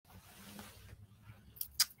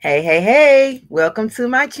Hey, hey, hey, welcome to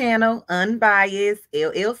my channel, Unbiased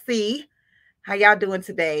LLC. How y'all doing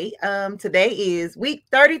today? Today is week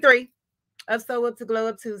 33 of Sew Up to Glow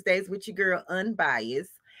Up Tuesdays with your girl, Unbiased.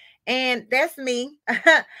 And that's me.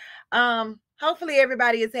 Hopefully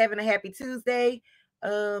everybody is having a happy Tuesday.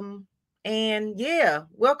 And yeah,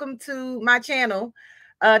 welcome to my channel.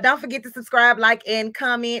 Don't forget to subscribe, like, and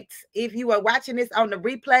comment. If you are watching this on the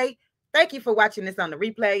replay, thank you for watching this on the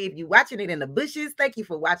replay. If you're watching it in the bushes, thank you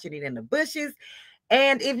for watching it in the bushes.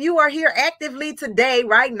 And if you are here actively today,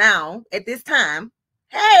 right now, at this time,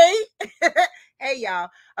 hey, hey, y'all.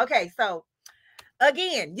 Okay, so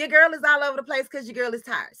again, your girl is all over the place because your girl is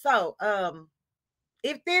tired. So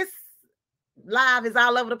if this live is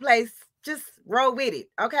all over the place, just roll with it,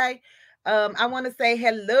 okay? I want to say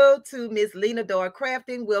hello to Miss Lena Dora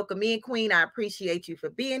Crafting. Welcome in, Queen. I appreciate you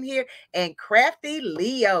for being here. And Crafty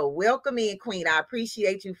Leo, welcome in, Queen. I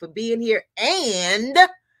appreciate you for being here and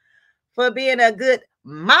for being a good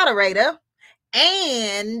moderator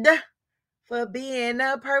and for being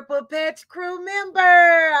a Purple Patch crew member.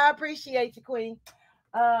 I appreciate you, Queen.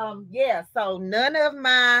 Yeah, so none of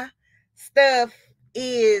my stuff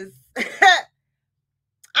is I'm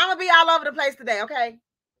gonna be all over the place today, okay?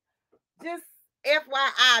 Just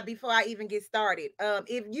FYI before I even get started.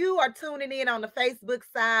 If you are tuning in on the Facebook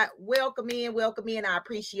side, welcome in, welcome in. I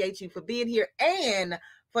appreciate you for being here and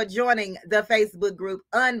for joining the Facebook group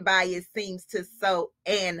Unbiased Seems to Sew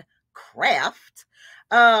and Craft.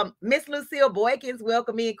 Miss Lucille Boykins,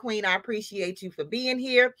 welcome in, Queen. I appreciate you for being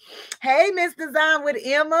here. Hey, Miss Design with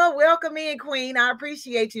Emma, welcome in, Queen. I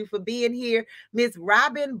appreciate you for being here. Miss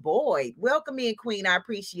Robin Boyd, welcome in, Queen. I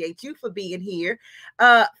appreciate you for being here.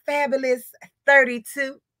 Fabulous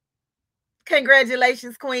 32,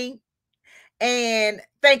 congratulations, Queen. And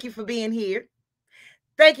thank you for being here.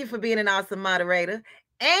 Thank you for being an awesome moderator.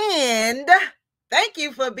 And thank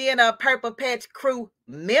you for being a Purple Patch crew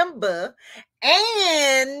member.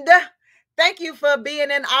 And thank you for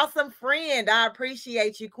being an awesome friend. I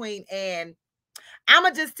appreciate you, Queen. And I'm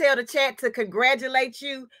going to just tell the chat to congratulate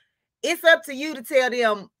you. It's up to you to tell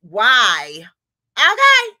them why.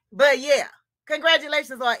 Okay? But yeah,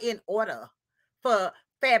 congratulations are in order for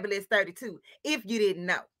Fabulous 32, if you didn't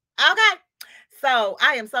know. Okay? So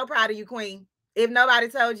I am so proud of you, Queen. If nobody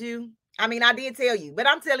told you, I mean, I did tell you, but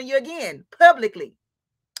I'm telling you again, publicly.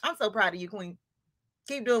 I'm so proud of you, Queen.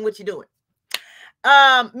 Keep doing what you're doing.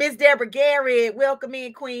 Miss Deborah Garrett, welcome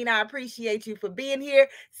in, Queen. I appreciate you for being here.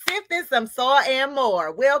 Sifting some soil and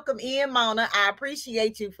more. Welcome in, Mona. I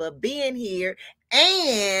appreciate you for being here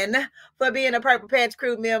and for being a Purple Patch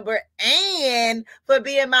crew member and for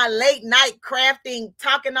being my late night crafting,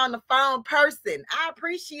 talking on the phone person. I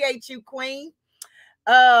appreciate you, Queen.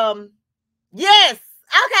 Yes.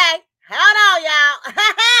 Okay. Hold on, y'all.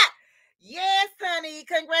 Yes, honey.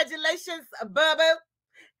 Congratulations, Bubba.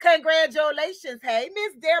 Congratulations. Hey,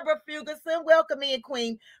 Miss Deborah Fugerson. Welcome in,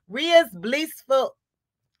 Queen. Ria's Blissful.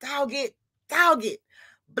 Dog it.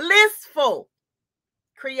 Blissful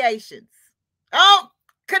Creations. Oh,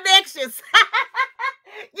 Connections.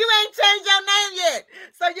 You ain't changed your name yet.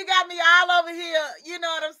 So you got me all over here. You know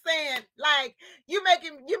what I'm saying? Like, you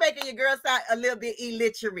making your girl sound a little bit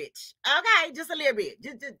illiterate. Okay, just a little bit.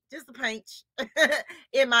 Just a pinch.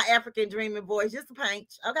 In my African dreaming voice. Just a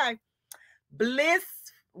pinch. Okay.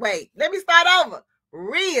 Wait, let me start over.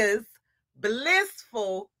 Ria's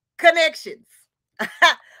Blissful Connections.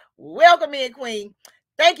 Welcome in, Queen.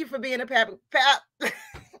 Thank you for being a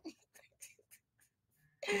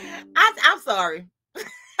I'm sorry.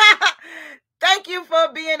 Thank you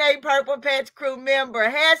for being a Purple Patch crew member.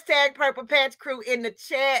 Hashtag Purple Patch crew in the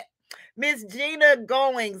chat. Miss Gina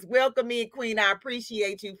Goings, welcome in, Queen. I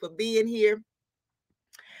appreciate you for being here.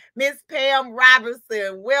 Miss Pam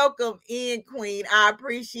Robertson, welcome in, Queen. I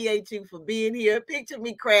appreciate you for being here. Picture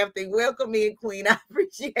Me Crafting, welcome in, Queen. I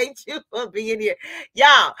appreciate you for being here.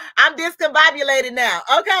 Y'all, I'm discombobulated now.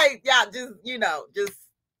 Okay, y'all, just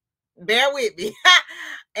bear with me.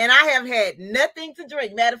 And I have had nothing to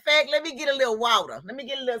drink. Matter of fact, let me get a little water. Let me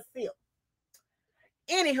get a little sip.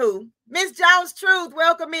 Anywho, Miss Jones Truth,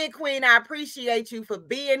 welcome in, Queen. I appreciate you for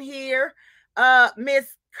being here. Miss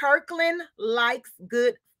Kirkland Likes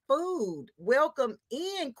Good Food. Welcome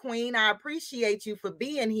in, Queen. I appreciate you for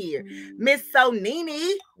being here. Miss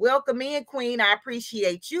Sonini, welcome in, Queen. I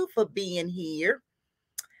appreciate you for being here.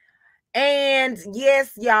 And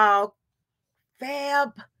yes, y'all,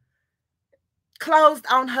 Fab closed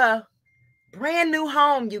on her brand new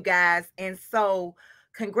home, you guys. And so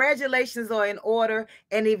congratulations are in order.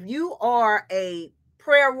 And if you are a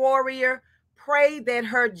prayer warrior, pray that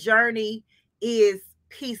her journey is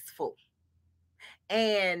peaceful.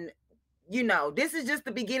 And you know, this is just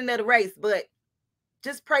the beginning of the race, but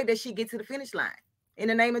just pray that she gets to the finish line in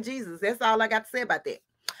the name of Jesus. That's all I got to say about that.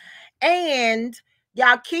 And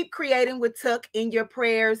y'all keep creating with Tuck in your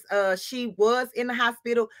prayers. She was in the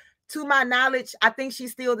hospital. To my knowledge, I think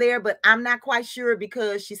she's still there, but I'm not quite sure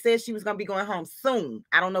because she said she was going to be going home soon.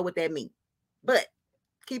 I don't know what that means, but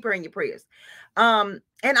keep her in your prayers. And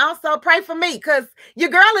also pray for me because your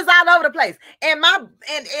girl is all over the place. And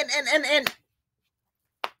and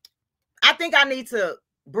I think I need to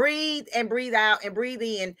breathe and breathe out and breathe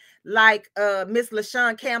in, like Miss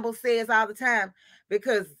LaShawn Campbell says all the time,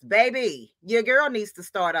 because baby, your girl needs to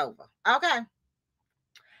start over. Okay.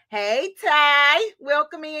 Hey, Ty,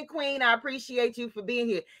 welcome in, Queen. I appreciate you for being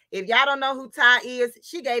here. If y'all don't know who Ty is,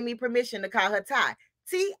 she gave me permission to call her Ty.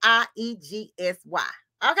 Tiegsy.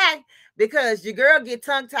 Okay, because your girl get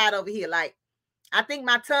tongue-tied over here. Like, I think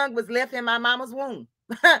my tongue was left in my mama's womb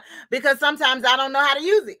because sometimes I don't know how to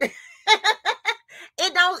use it.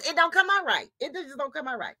 It don't come out right. It just don't come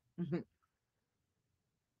out right.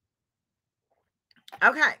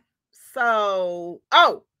 Okay, so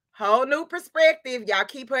whole new perspective. Y'all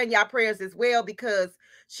keep her in y'all prayers as well because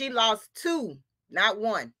she lost two, not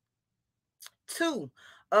one, two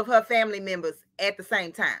of her family members at the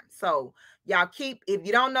same time. So y'all keep, if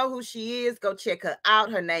you don't know who she is, go check her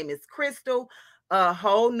out. Her name is Crystal. A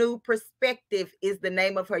Whole New Perspective is the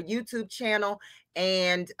name of her YouTube channel.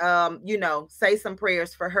 And, you know, say some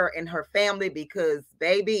prayers for her and her family because,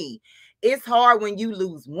 baby, it's hard when you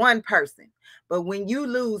lose one person. But when you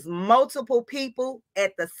lose multiple people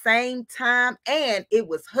at the same time, and it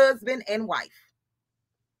was husband and wife,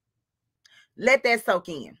 let that soak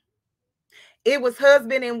in. It was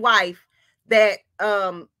husband and wife that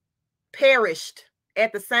perished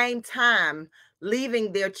at the same time,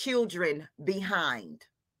 leaving their children behind.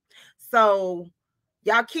 So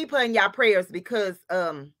y'all keep her in y'all prayers because,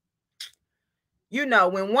 you know,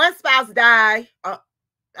 when one spouse die,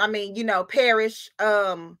 perish,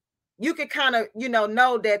 you can kind of,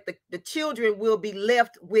 know that the children will be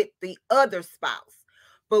left with the other spouse.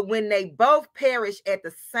 But when they both perish at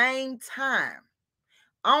the same time,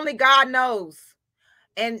 only God knows,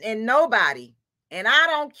 and nobody, and I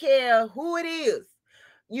don't care who it is,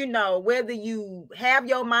 whether you have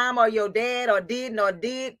your mom or your dad or didn't or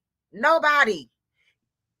did, nobody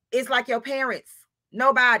is like your parents.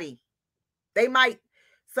 Nobody.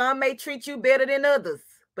 Some may treat you better than others,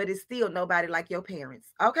 but it's still nobody like your parents.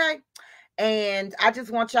 Okay. And I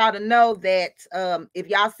just want y'all to know that if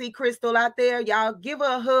y'all see Crystal out there, y'all give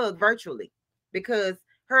her a hug virtually because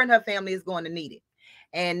her and her family is going to need it.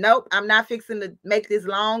 And nope, I'm not fixing to make this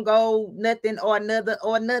long go nothing or another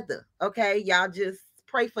or another. Okay. Y'all just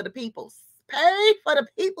pray for the peoples. Pray for the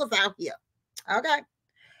peoples out here. Okay.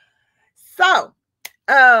 So,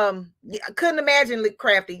 I couldn't imagine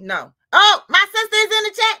Crafty. No. Oh, my sister is in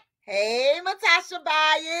the chat. Hey, Matasha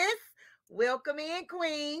Bias. Welcome in,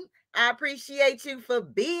 Queen. I appreciate you for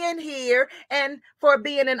being here and for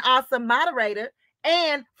being an awesome moderator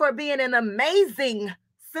and for being an amazing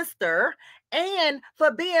sister and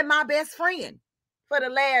for being my best friend for the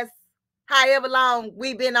last however long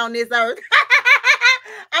we've been on this earth.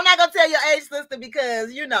 I'm not going to tell your age, sister,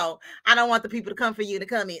 because, I don't want the people to come for you in the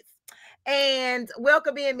comments. And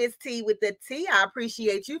welcome in, Miss T with the T. I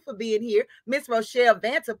appreciate you for being here. Miss Rochelle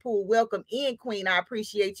Vanterpool, welcome in, Queen. I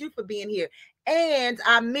appreciate you for being here. And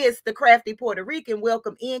I miss the Crafty Puerto Rican.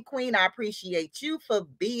 Welcome in, Queen. I appreciate you for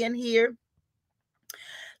being here.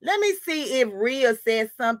 Let me see if Rhea says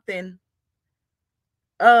something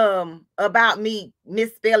about me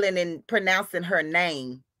misspelling and pronouncing her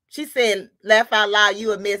name. She said, laugh out loud,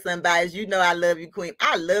 you a miss Unbiased. You know I love you, Queen.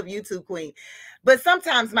 I love you too, Queen. But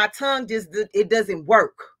sometimes my tongue it doesn't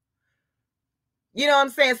work. You know what I'm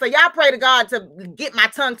saying? So y'all pray to God to get my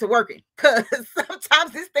tongue to working. Because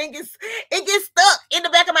sometimes this thing it gets stuck in the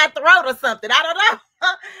back of my throat or something. I don't know.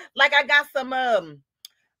 Like I got some,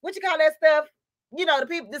 what you call that stuff? The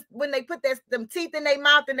people, when they put them teeth in their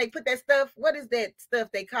mouth and they put that stuff, what is that stuff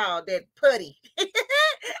they call? That putty.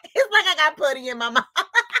 It's like I got putty in my mouth.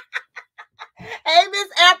 Hey, Miss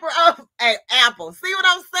April. Oh, hey, Apple. See what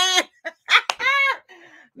I'm saying?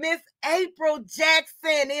 Miss April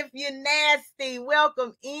Jackson, if you're nasty,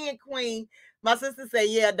 welcome in, Queen. My sister said,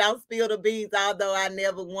 yeah, don't spill the beans, although I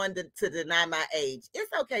never wanted to deny my age.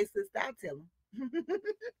 It's okay, sister. I'll tell them.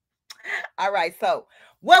 All right, so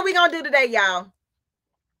what we going to do today, y'all?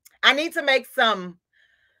 I need to make some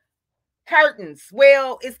curtains.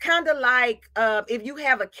 Well, it's kind of like if you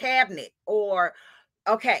have a cabinet or,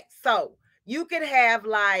 okay, so you could have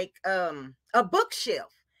like a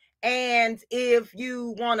bookshelf. And if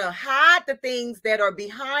you want to hide the things that are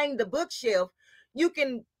behind the bookshelf, you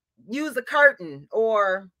can use a curtain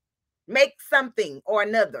or make something or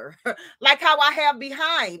another, like how I have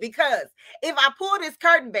behind. Because if I pull this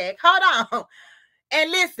curtain back, hold on,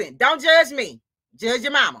 and listen, don't judge me, judge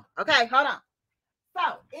your mama. Okay, hold on.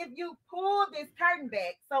 So if you pull this curtain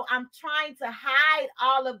back, so I'm trying to hide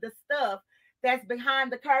all of the stuff that's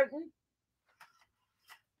behind the curtain.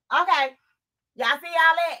 Okay, y'all see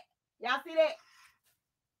all that? Y'all see that?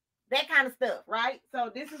 That kind of stuff, right? So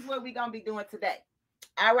this is what we're gonna be doing today.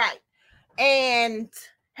 All right. And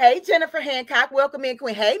hey, Jennifer Hancock, welcome in,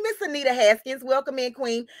 Queen. Hey, Miss Anita Haskins, welcome in,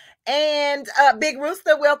 Queen. And Big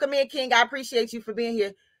Rooster, welcome in, King. I appreciate you for being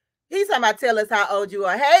here. He's talking about tell us how old you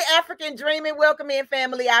are. Hey, African Dreaming, welcome in,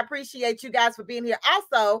 family. I appreciate you guys for being here.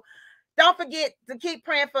 Also, don't forget to keep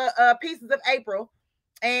praying for Pieces of April.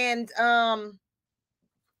 And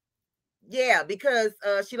yeah, because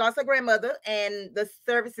she lost her grandmother and the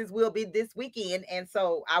services will be this weekend. And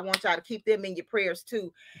so I want y'all to keep them in your prayers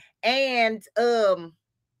too. And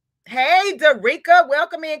hey, Derica,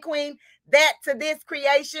 welcome in, Queen. That to this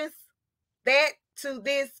creations. That to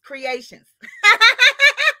this creations.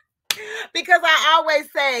 Because I always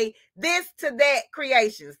say this to that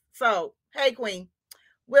creations. So hey, Queen,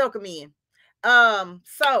 welcome in.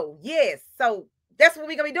 So yes, so that's what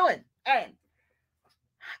we're gonna be doing. And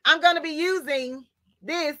I'm gonna be using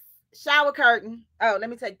this shower curtain. Oh, let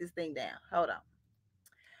me take this thing down. Hold on.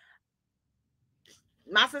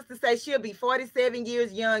 My sister says she'll be 47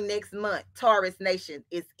 years young next month. Taurus Nation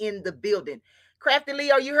is in the building. Crafty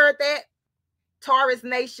Leo, you heard that? Taurus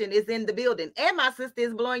Nation is in the building. And my sister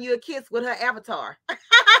is blowing you a kiss with her avatar.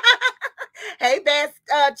 Hey, Bass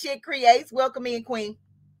Chick Creates. Welcome in, Queen.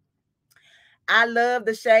 I love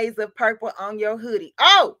the shades of purple on your hoodie.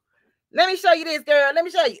 Oh, let me show you this, girl. Let me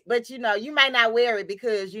show you. But, you know, you might not wear it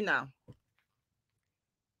because, you know.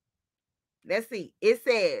 Let's see. It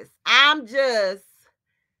says, I'm just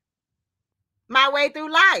my way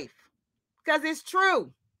through life. Because it's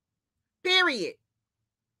true. Period.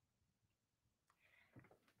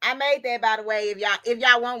 I made that, by the way, if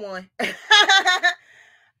y'all want one.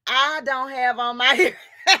 I don't have on my hair.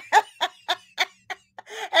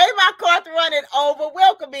 Hey, my car's running over.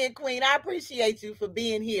 Welcome in, Queen. I appreciate you for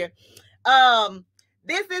being here.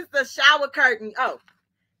 This is the shower curtain. Oh,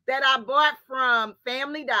 that I bought from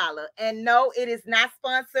Family Dollar. And no, it is not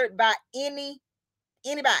sponsored by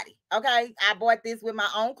anybody. Okay. I bought this with my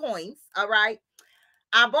own coins. All right.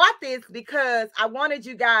 I bought this because I wanted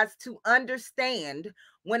you guys to understand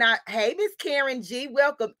when hey, Miss Karen G,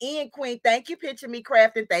 welcome in, Queen. Thank you, Picture Me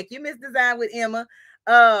Crafting. Thank you, Miss Design with Emma.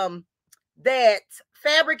 That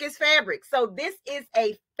fabric is fabric. So this is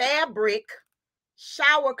a fabric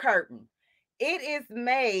shower curtain. It is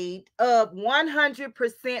made of 100%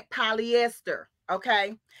 polyester.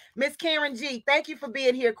 Okay. Miss Karen G, thank you for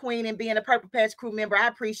being here, Queen, and being a Purple Patch Crew member. I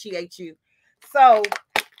appreciate you. So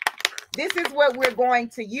this is what we're going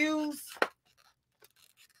to use.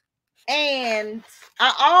 And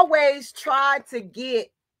I always try to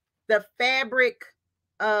get the fabric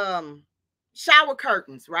shower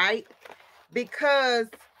curtains, right? Because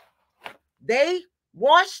they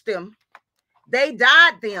washed them, they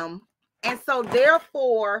dyed them, and so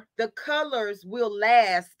therefore the colors will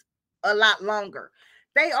last a lot longer.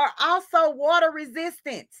 They are also water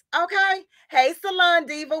resistant. Okay. Hey, Salon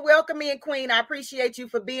Diva, welcome in, Queen. I appreciate you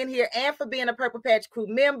for being here and for being a Purple Patch Crew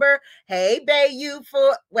member. Hey,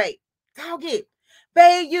 dog it.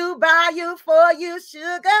 Buy you for you,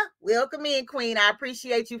 sugar. Welcome in, Queen. I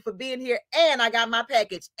appreciate you for being here. And I got my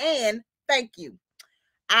package. And thank you.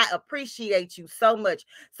 I appreciate you so much.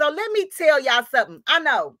 So let me tell y'all something. I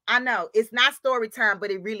know. It's not story time,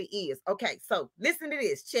 but it really is. Okay, so listen to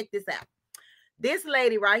this. Check this out. This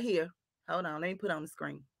lady right here. Hold on. Let me put on the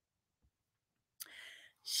screen.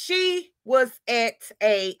 She was at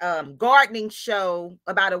a gardening show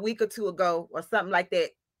about a week or two ago or something like that.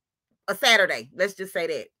 A Saturday. Let's just say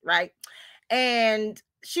that, right? And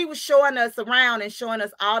she was showing us around and showing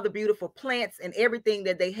us all the beautiful plants and everything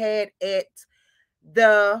that they had at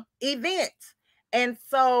the event. And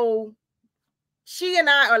so she and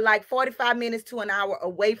I are like 45 minutes to an hour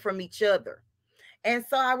away from each other. And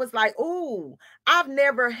so I was like, ooh, I've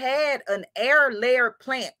never had an air layered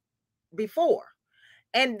plant before.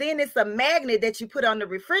 And then it's a magnet that you put on the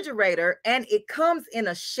refrigerator and it comes in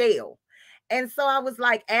a shell. And so I was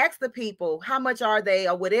like, ask the people, how much are they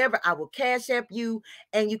or whatever? I will cash app you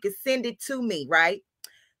and you can send it to me, right?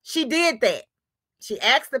 She did that. She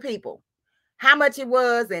asked the people how much it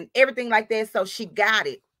was and everything like that. So she got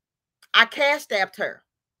it. I cash apped her.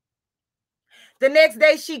 The next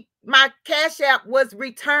day, my cash app was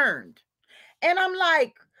returned. And I'm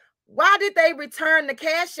like, why did they return the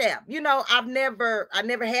Cash App? You know, I never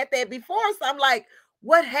had that before. So I'm like,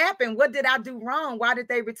 what happened? What did I do wrong? Why did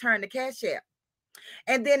they return the Cash App?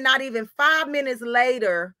 And then not even 5 minutes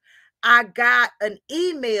later, I got an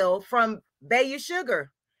email from Bayou Sugar.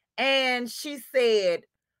 And she said,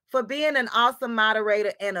 for being an awesome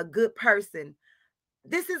moderator and a good person,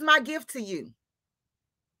 this is my gift to you.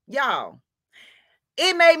 Y'all,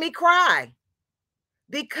 it made me cry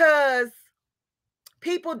because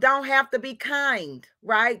people don't have to be kind,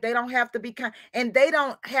 right? They don't have to be kind, and they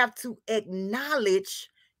don't have to acknowledge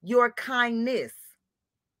your kindness.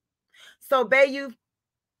 So, Bayou,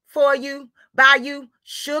 for you, Bayou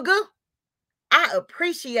Sugar, I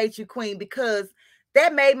appreciate you, Queen, because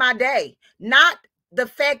that made my day. Not the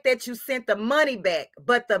fact that you sent the money back,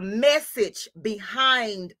 but the message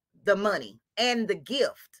behind the money and the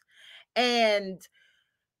gift. And,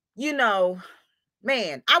 you know,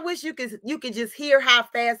 man, I wish you could just hear how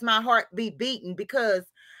fast my heart be beating, because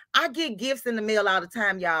I get gifts in the mail all the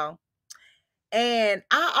time, y'all. And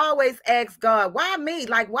I always ask God, why me?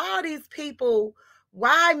 Like, why are these people?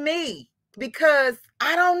 Why me? Because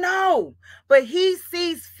I don't know. But he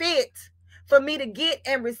sees fit for me to get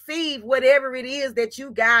and receive whatever it is that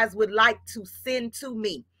you guys would like to send to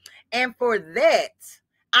me. And for that,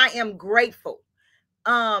 I am grateful.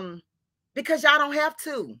 Because y'all don't have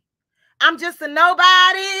to. I'm just a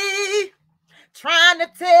nobody trying to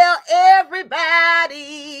tell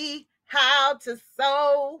everybody how to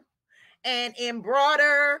sew and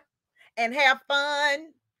embroider and have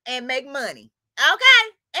fun and make money.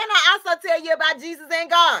 Okay. And I also tell you about Jesus and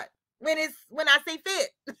God when I see fit.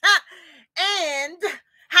 And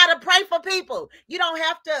how to pray for people. You don't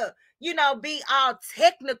have to, be all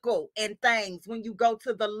technical and things when you go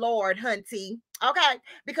to the Lord, hunty. Okay.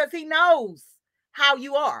 Because he knows how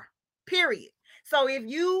you are. Period. So if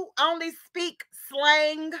you only speak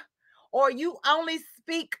slang, or you only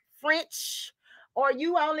speak French, or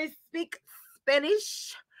you only speak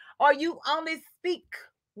Spanish, or you only speak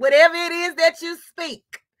whatever it is that you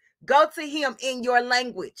speak, go to him in your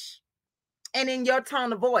language and in your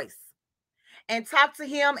tone of voice, and talk to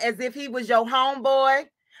him as if he was your homeboy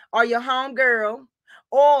or your homegirl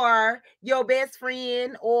or your best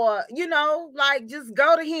friend, or, like, just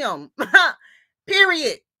go to him.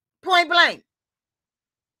 Period. Point blank.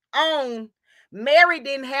 Mary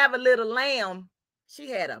didn't have a little lamb. She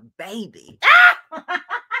had a baby.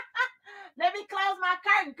 Let me close my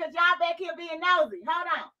curtain because y'all back here being nosy.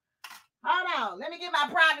 Hold on. Let me get my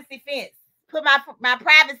privacy fence. Put my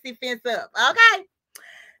privacy fence up. Okay.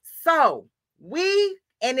 So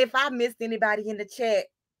and if I missed anybody in the chat,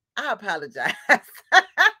 I apologize.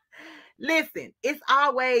 Listen, it's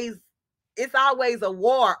always a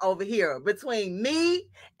war over here between me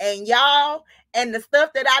and y'all and the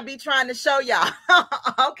stuff that I be trying to show y'all.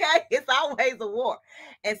 Okay? It's always a war.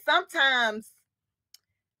 And sometimes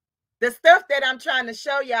the stuff that I'm trying to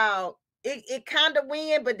show y'all, it kind of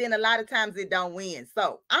win, but then a lot of times it don't win.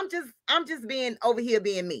 So I'm just being over here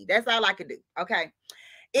being me. That's all I can do. Okay.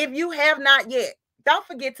 If you have not yet, don't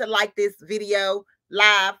forget to like this video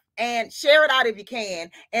live and share it out if you can.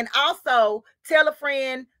 And also tell a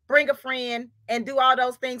friend, bring a friend, and do all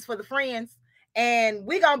those things for the friends. And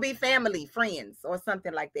we're going to be family friends or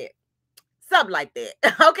something like that. Something like that.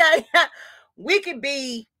 Okay. We could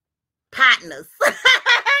be partners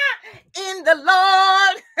in the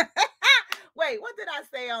Lord. Wait, what did I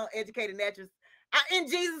say on Educated Naturals? In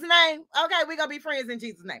Jesus' name. Okay, we're going to be friends in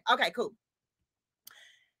Jesus' name. Okay, cool.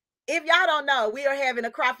 If y'all don't know, we are having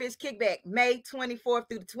a crawfish kickback May 24th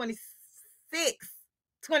through the 26th,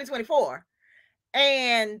 2024.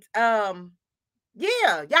 And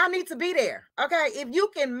yeah, y'all need to be there. Okay, if you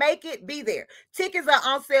can make it, be there. Tickets are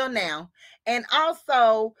on sale now. And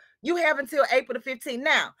also, you have until April the 15th.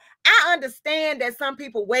 Now, I understand that some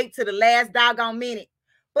people wait to the last doggone minute,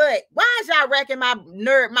 but why is y'all racking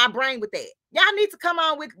my brain with that? Y'all need to come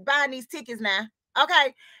on with buying these tickets now.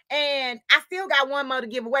 Okay. And I still got one more to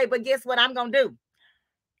give away, but guess what I'm going to do?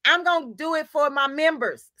 I'm going to do it for my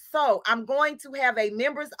members. So I'm going to have a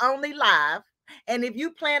members only live. And if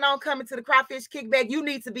you plan on coming to the crawfish kickback, you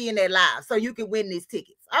need to be in that live so you can win these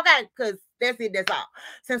tickets. Okay. Because that's it. That's all.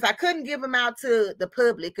 Since I couldn't give them out to the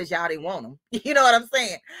public because y'all didn't want them. You know what I'm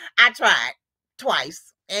saying? I tried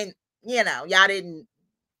twice and y'all didn't,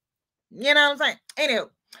 you know what I'm saying? Anywho.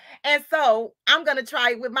 And so I'm going to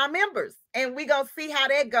try it with my members and we're going to see how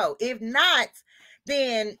that go. If not,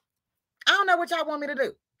 then I don't know what y'all want me to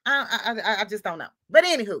do. I just don't know. But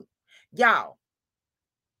anywho, y'all,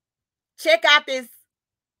 check out this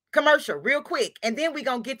commercial real quick. And then we're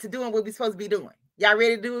going to get to doing what we're supposed to be doing. Y'all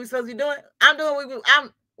ready to do what we're supposed to be doing?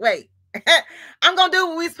 Wait. I'm going to do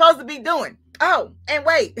what we're supposed to be doing. Oh, and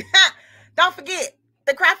wait, don't forget,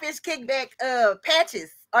 the crawfish kickback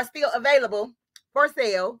patches are still available for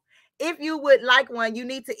sale. If you would like one, you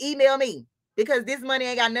need to email me because this money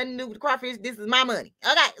ain't got nothing to do with the crawfish. This is my money.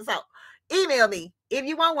 Okay, so email me if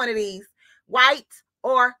you want one of these, white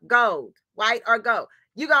or gold. White or gold.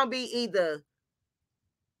 You're going to be either,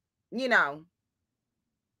 you know,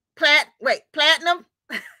 platinum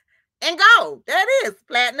and gold. That is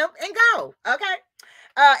platinum and gold. Okay.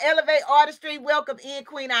 Elevate Artistry, welcome in,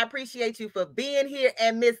 Queen. I appreciate you for being here.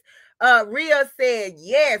 And Miss Rhea said,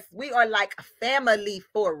 yes, we are like a family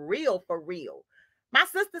for real, for real. My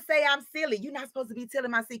sister say I'm silly. You're not supposed to be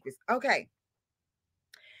telling my secrets. Okay.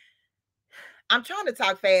 I'm trying to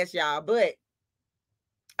talk fast, y'all, but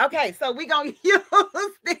okay, so we're going to use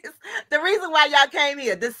this. The reason why y'all came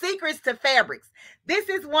here, the secrets to fabrics. This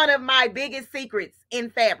is one of my biggest secrets in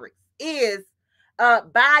fabrics is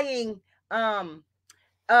buying shower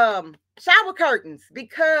curtains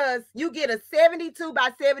because you get a 72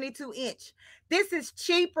 by 72 inch. This is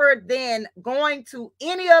cheaper than going to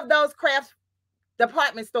any of those craft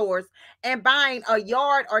department stores and buying a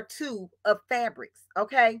yard or two of fabrics,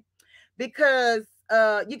 okay? Because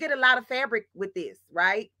you get a lot of fabric with this,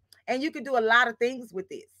 right? And you can do a lot of things with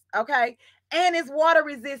this, okay? And it's water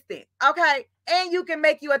resistant, okay? And you can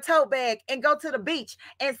make you a tote bag and go to the beach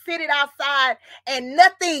and sit it outside and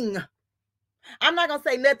nothing. I'm not going to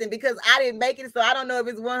say nothing because I didn't make it, so I don't know if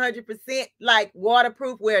it's 100% like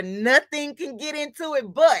waterproof where nothing can get into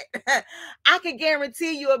it, but I can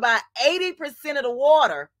guarantee you about 80% of the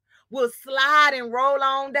water will slide and roll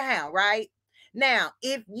on down, right? Now,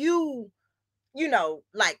 if you know,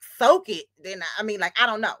 like soak it, then I mean, like, I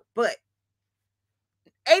don't know, but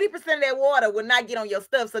 80% of that water will not get on your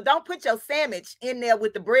stuff. So don't put your sandwich in there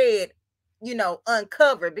with the bread, you know,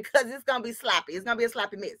 uncovered because it's going to be sloppy. It's going to be a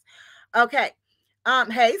sloppy mess. Okay.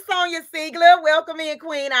 Hey, Sonia Siegler, welcome in,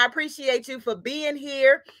 Queen. I appreciate you for being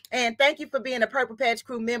here. And thank you for being a Purple Patch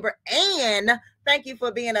Crew member. And thank you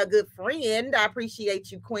for being a good friend. I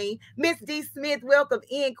appreciate you, Queen. Miss D. Smith, welcome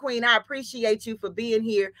in, Queen. I appreciate you for being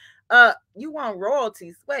here. You want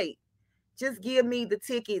royalties? Wait, just give me the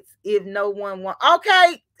tickets if no one wants.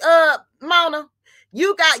 Okay, Mona,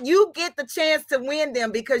 you get the chance to win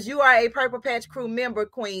them because you are a Purple Patch Crew member,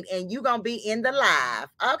 Queen, and you gonna be in the live.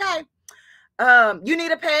 Okay. You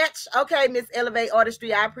need a patch? Okay, Miss Elevate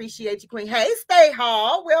Artistry, I appreciate you, Queen. Hey, Stay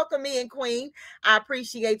Hall, welcome in, Queen. I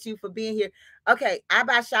appreciate you for being here. Okay, I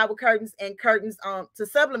buy shower curtains and curtains to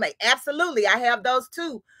sublimate. Absolutely, I have those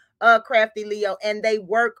too, Crafty Leo, and they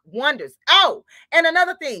work wonders. Oh, and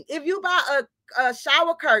another thing, if you buy a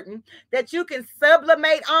shower curtain that you can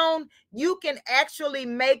sublimate on, you can actually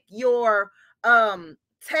make your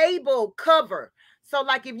table cover. So,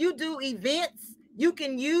 like if you do events, you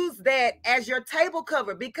can use that as your table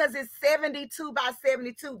cover because it's 72 by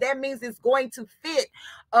 72. That means it's going to fit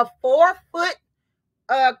a 4-foot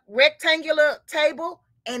rectangular table,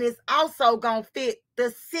 and it's also going to fit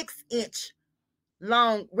the 6-inch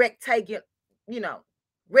long rectangular, you know,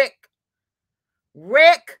 rectangular.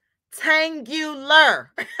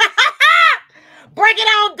 Break it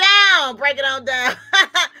on down. Break it on down.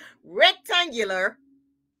 Rectangular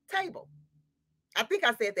table. I think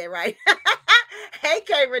I said that right. Hey,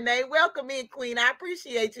 Kay Renee, welcome in, Queen. I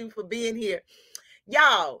appreciate you for being here.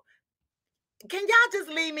 Y'all, can y'all just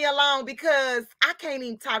leave me alone because I can't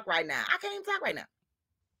even talk right now.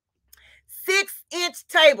 6-inch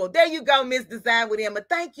table. There you go, Miss Design with Emma.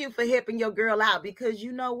 Thank you for helping your girl out because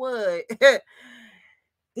you know what?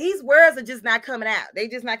 These words are just not coming out. They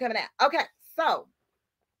just not coming out. Okay, so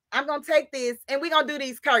I'm going to take this and we're going to do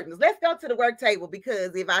these curtains. Let's go to the work table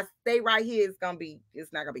because if I stay right here, it's not going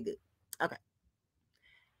to be good. Okay.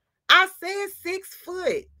 I said 6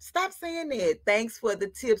 foot. Stop saying that. Thanks for the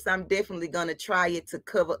tips. I'm definitely going to try it to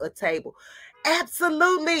cover a table.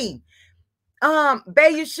 Absolutely.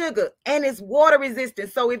 Bay sugar and it's water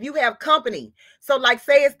resistant. So if you have company, so like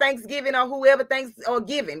say it's Thanksgiving or whoever thanks or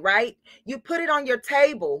giving, right? You put it on your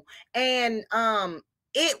table and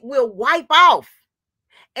it will wipe off.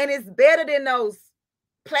 And it's better than those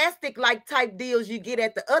plastic like type deals you get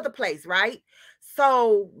at the other place, right?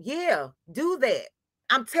 So yeah, do that.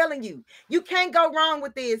 I'm telling you, you can't go wrong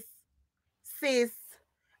with this, sis.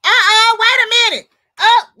 Wait a minute.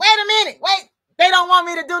 Wait. They don't want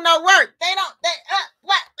me to do no work. They don't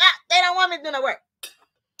want me to do no work.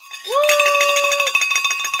 Woo!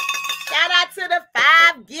 Shout out to the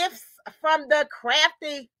 5 gifts from the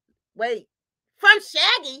crafty. From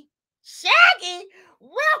Shaggy. Shaggy,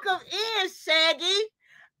 welcome in, Shaggy.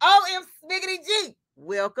 OM Smiggity G.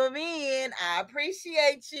 welcome in. I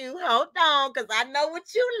appreciate you. Hold on, because I know what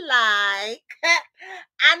you like.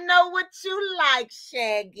 I know what you like,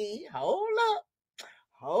 Shaggy. Hold up.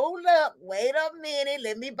 Hold up. Wait a minute.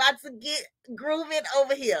 Let me about to get grooving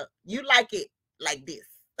over here. You like it like this.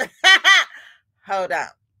 Hold on.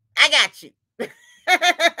 I got you.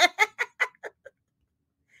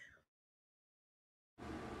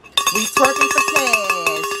 We twerking for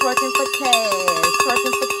cash, twerking for cash,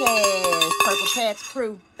 twerking for cash. Purple Patch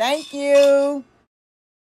Crew. Thank you.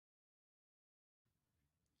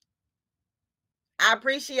 I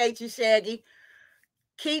appreciate you, Shaggy.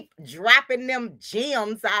 Keep dropping them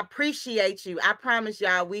gems. I appreciate you. I promise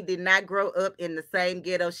y'all, we did not grow up in the same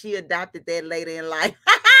ghetto. She adopted that later in life.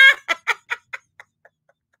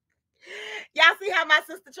 Y'all see how my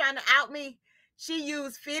sister trying to out me? She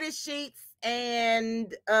used fitted sheets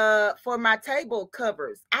and for my table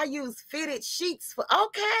covers. I use fitted sheets for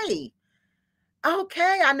okay.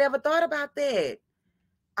 I never thought about that.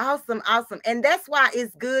 Awesome. And that's why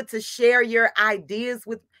it's good to share your ideas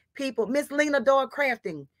with people. Miss Lena Dore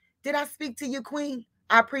Crafting. Did I speak to you, Queen?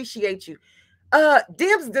 I appreciate you.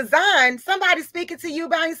 Dibs Design. Somebody speaking to you,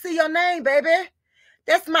 but I didn't see your name, baby.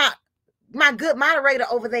 That's my good moderator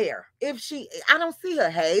over there. I don't see her.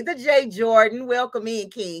 Hey, the J Jordan. Welcome in,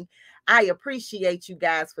 King. I appreciate you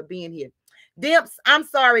guys for being here. Dimps, I'm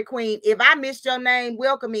sorry, Queen. If I missed your name,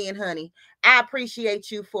 welcome in, honey. I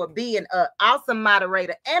appreciate you for being an awesome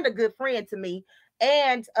moderator and a good friend to me.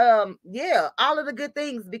 And yeah, all of the good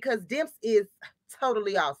things because Dimps is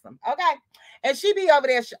totally awesome. Okay. And she be over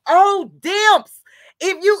there. Oh, Dimps.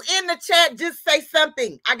 If you in the chat, just say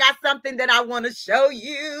something. I got something that I want to show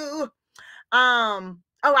you.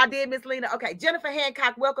 Oh, I did, Miss Lena. Okay, Jennifer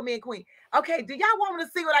Hancock, welcome in, Queen. Okay, do y'all want me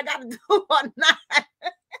to see what I got to do or not?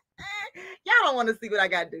 Y'all don't want to see what I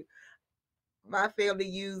got to do. My family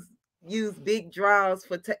used big draws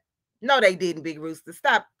for. No, they didn't, Big Rooster.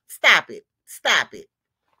 Stop it.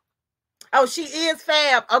 Oh, she is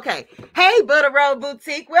fab. Okay. Hey, Butter Road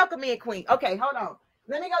Boutique, welcome in, Queen. Okay, hold on.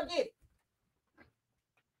 Let me go get it.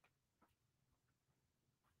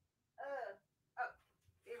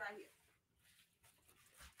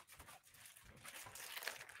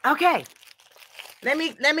 Okay, let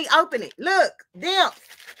me open it. Look, Dimp.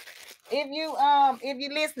 If you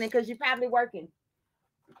listening, because you're probably working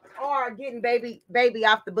or getting baby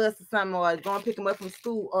off the bus or something, or going to pick him up from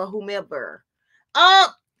school or whomever. Oh,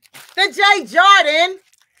 the J Jordan.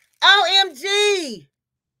 OMG.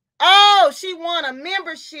 Oh, she won a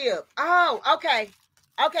membership. Oh, okay.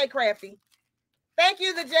 Okay, Crafty. Thank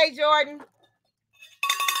you, the J Jordan.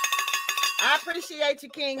 I appreciate you,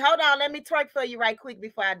 King. Hold on, let me twerk for you right quick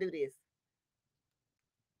before I do this.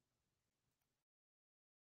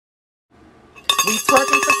 We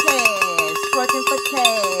twerking for cash, twerking for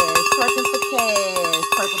cash, twerking for cash.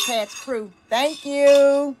 Purple Patch Crew. Thank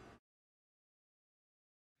you.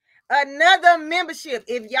 Another membership.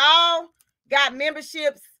 If y'all got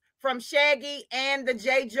memberships from Shaggy and the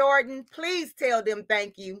J Jordan, please tell them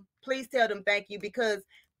thank you. Please tell them thank you because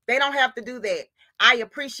they don't have to do that. I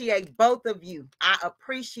appreciate both of you. I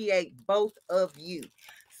appreciate both of you.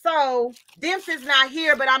 So Dimps is not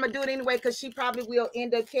here, but I'm gonna do it anyway because she probably will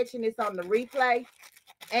end up catching this on the replay.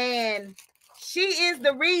 And she is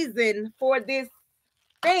the reason for this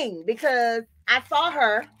thing because I saw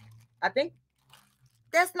her. I think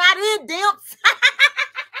that's not it, Dimps.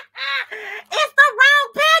 It's the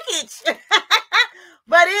wrong package.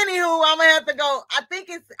 But anywho, I'm gonna have to go. I think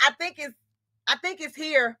it's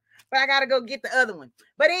here, but I gotta go get the other one.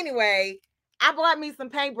 But anyway, I bought me some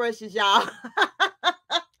paintbrushes, y'all.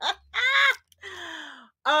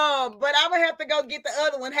 But I'm gonna have to go get the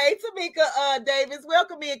other one. Hey, Tamika Davis,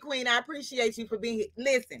 welcome in, Queen. I appreciate you for being here.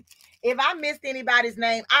 Listen, if I missed anybody's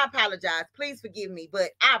name, I apologize. Please forgive me,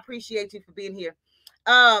 but I appreciate you for being here.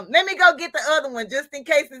 Let me go get the other one just in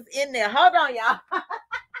case it's in there. Hold on, y'all.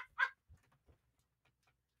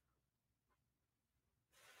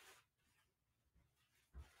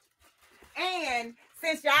 And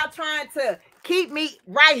since y'all trying to keep me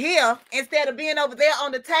right here instead of being over there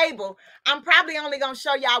on the table, I'm probably only gonna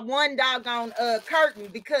show y'all one doggone curtain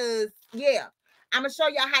because yeah, I'm gonna show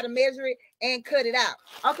y'all how to measure it and cut it out.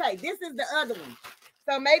 Okay, this is the other one.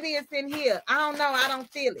 So maybe it's in here. I don't know. I don't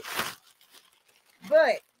feel it.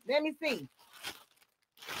 But let me see.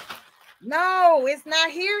 No, it's not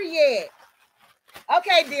here yet.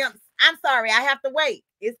 Okay, Dimps. I'm sorry. I have to wait.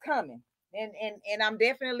 It's coming. And I'm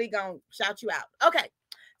definitely gonna shout you out. Okay,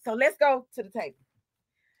 so let's go to the table.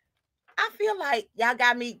 I feel like y'all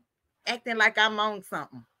got me acting like I'm on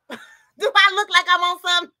something. Do I look like I'm on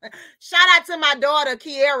something? Shout out to my daughter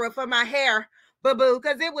Kiera for my hair, boo-boo,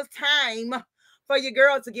 because it was time for your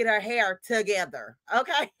girl to get her hair together.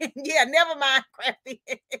 Okay. Yeah, never mind, Crafty.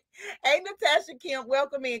 Hey, Natasha Kim,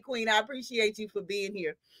 welcome in, Queen. I appreciate you for being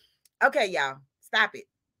here. Okay, y'all, stop it.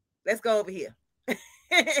 Let's go over here.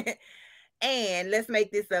 And let's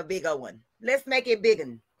make this a bigger one. Let's make it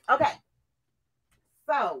bigger. Okay.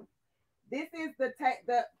 So this is the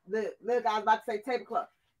look, I was about to say tablecloth.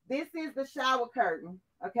 This is the shower curtain.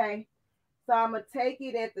 Okay. So I'm gonna take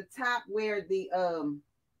it at the top where the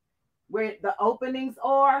openings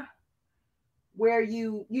are, where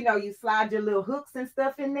you slide your little hooks and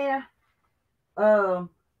stuff in there.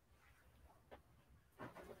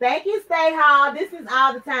 Thank you, Stay Hall. This is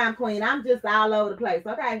all the time, Queen. I'm just all over the place.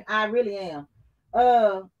 Okay, I really am.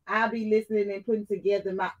 I'll be listening and putting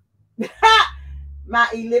together my my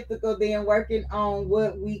elliptical, then working on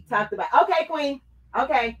what we talked about. Okay, Queen.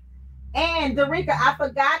 Okay. And Darika, I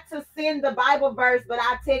forgot to send the Bible verse, but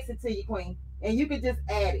I'll text it to you, Queen. And you can just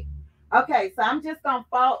add it. Okay, so I'm just gonna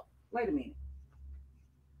fold. Wait a minute.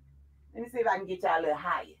 Let me see if I can get y'all a little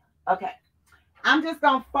higher. Okay. I'm just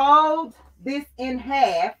gonna fold this in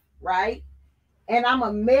half, right? And I'm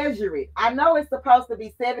gonna measure it. I know it's supposed to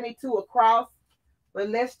be 72 across, but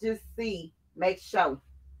let's just see, make sure.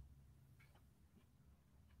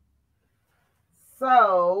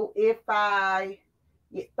 So if I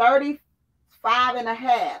get 35 and a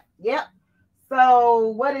half, yep. So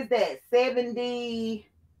what is that? 70,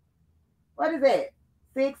 what is that?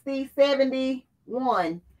 60,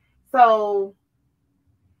 71. So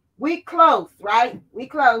we close, right? We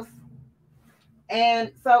close.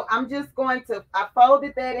 And so I'm just going to, I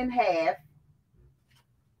folded that in half.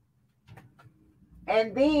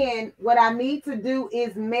 And then what I need to do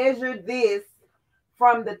is measure this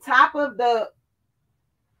from the top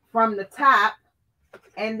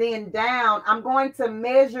and then down. I'm going to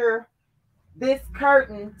measure this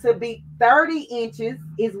curtain to be 30 inches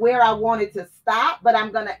is where I wanted to stop, but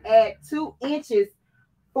I'm going to add 2 inches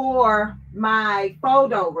for my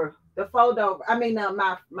fold over,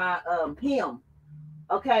 my hem.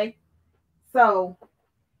 Okay. So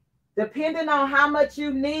depending on how much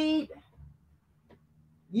you need,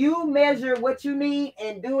 you measure what you need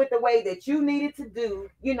and do it the way that you need it to do,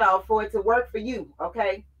 for it to work for you.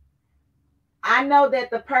 Okay. I know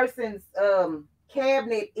that the person's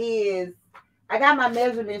cabinet is, I got my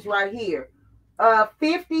measurements right here,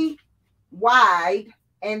 50 wide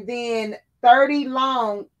and then 30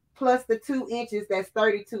 long plus the 2 inches, that's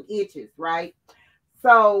 32 inches, right?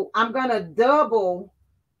 So I'm going to double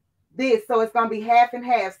this. So it's going to be half and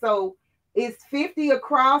half. So it's 50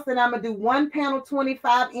 across, and I'm going to do one panel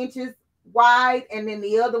 25 inches wide and then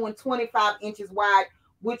the other one 25 inches wide,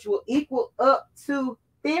 which will equal up to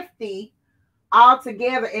 50 all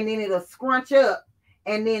together, and then it'll scrunch up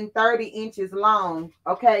and then 30 inches long.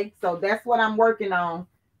 Okay, so that's what I'm working on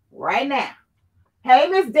right now. Hey,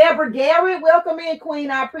 Miss Deborah Garrett, welcome in, Queen.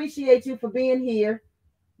 I appreciate you for being here.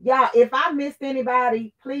 Y'all, if I missed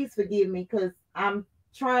anybody, please forgive me, because I'm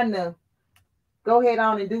trying to go ahead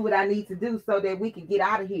on and do what I need to do so that we can get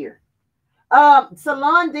out of here.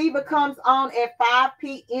 Salon Diva comes on at 5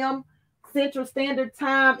 p.m. Central Standard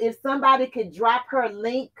Time. If somebody could drop her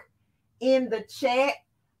link in the chat,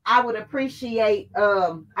 I would appreciate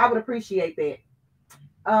that.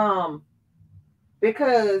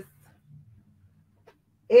 Because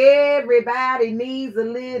everybody needs a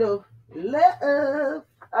little love.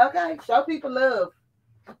 Okay, show people love.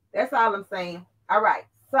 That's all I'm saying. All right,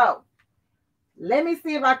 so let me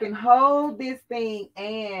see if I can hold this thing.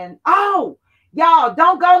 And y'all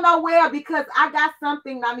don't go nowhere, because I got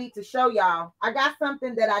something I need to show y'all.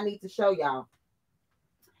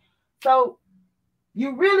 So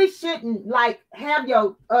you really shouldn't have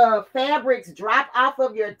your fabrics drop off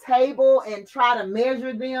of your table and try to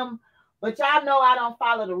measure them. But y'all know I don't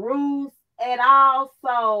follow the rules at all.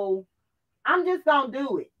 So I'm just going to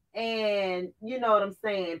do it. And you know what I'm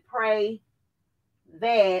saying? Pray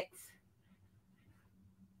that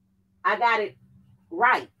I got it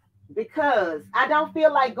right, because I don't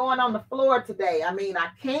feel like going on the floor today. I mean, I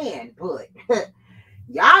can, but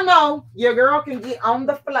y'all know your girl can get on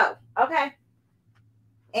the floor. Okay.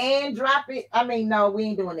 And drop it. I mean, no, we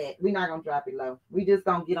ain't doing that. We're not going to drop it low. We just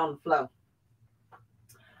going to get on the floor.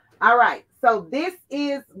 All right. So this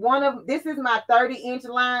is my 30-inch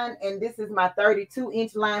line, and this is my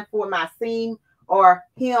 32-inch line for my seam or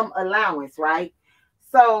hem allowance, right?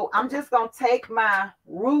 So I'm just going to take my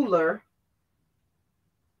ruler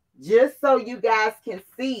just so you guys can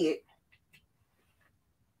see it.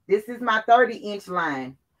 This is my 30-inch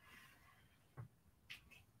line.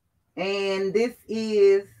 And this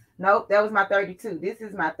is, nope, that was my 32. This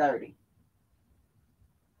is my 30.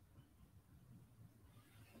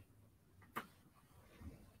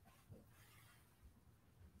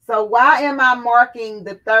 So why am I marking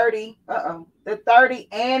the 30? The 30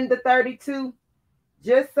 and the 32?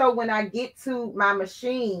 Just so when I get to my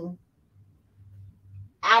machine,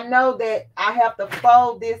 I know that I have to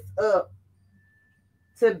fold this up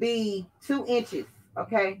to be 2 inches.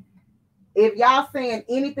 Okay. If y'all saying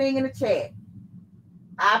anything in the chat,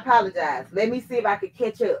 I apologize. Let me see if I can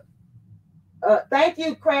catch up. Thank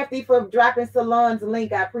you, Crafty, for dropping Salon's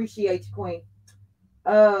link. I appreciate you, Queen.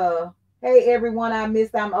 Hey everyone, I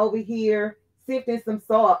missed. I'm over here sifting some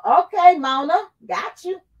soil. Okay, Mona, got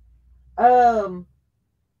you.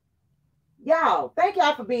 Y'all, thank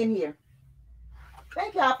y'all for being here.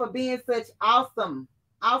 Thank y'all for being such awesome,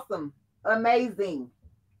 amazing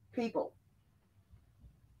people.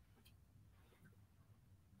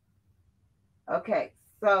 Okay,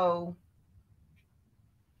 so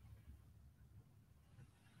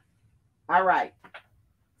all right.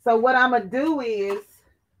 So what I'm gonna do is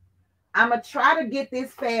I'm gonna try to get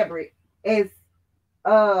this fabric as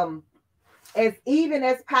even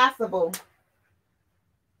as possible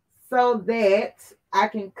so that I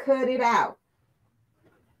can cut it out.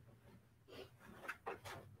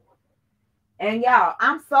 And y'all,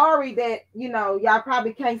 I'm sorry that, y'all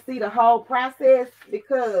probably can't see the whole process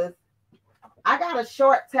because I got a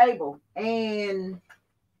short table and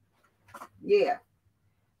yeah.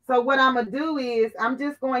 So what I'm going to do is I'm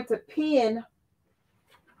just going to pin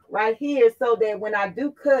right here so that when I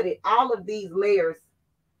do cut it, all of these layers,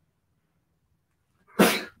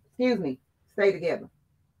 excuse me, stay together.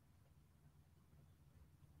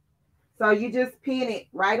 So you just pin it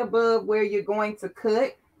right above where you're going to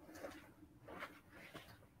cut.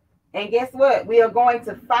 And guess what? We are going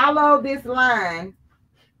to follow this line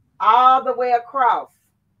all the way across.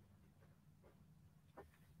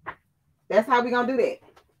 That's how we're going to do that.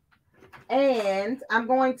 And I'm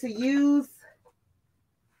going to use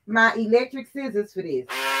my electric scissors for this.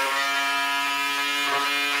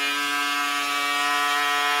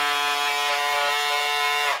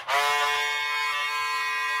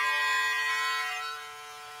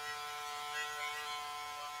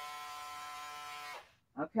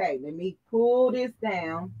 Okay, let me pull this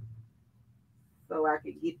down so I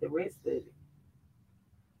can get the rest of it.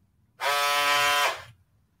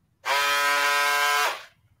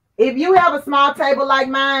 If you have a small table like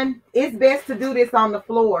mine, it's best to do this on the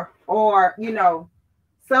floor or,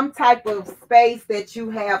 some type of space that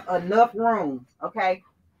you have enough room, okay?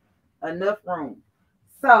 Enough room.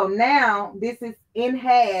 So now this is in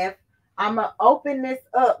half. I'm going to open this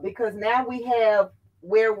up because now we have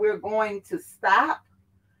where we're going to stop.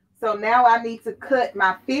 So now I need to cut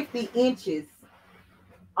my 50 inches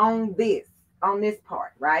on this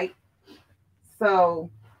part, right?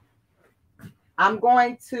 So I'm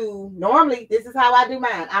going to, normally, this is how I do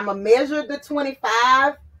mine. I'm going to measure the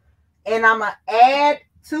 25 and I'm going to add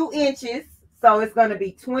 2 inches. So it's going to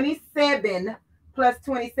be 27 plus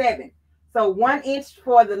 27. So 1 inch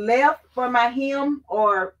for the left for my hem,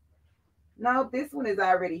 or no, this one is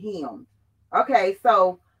already hemmed. Okay,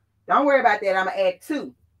 so don't worry about that. I'm going to add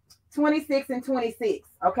 2. 26 and 26.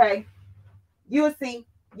 Okay. You'll see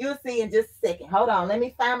in just a second. Hold on. Let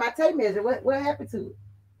me find my tape measure. What happened to it?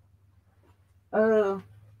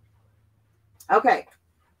 Okay.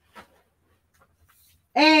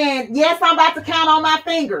 And yes, I'm about to count on my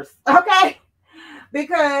fingers. Okay.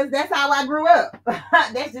 Because that's how I grew up.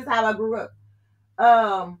 That's just how I grew up.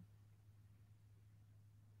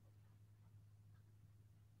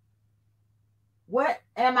 What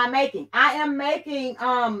am I making? I am making,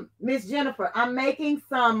 Miss Jennifer, I'm making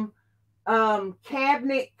some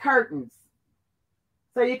cabinet curtains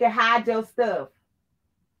so you can hide your stuff.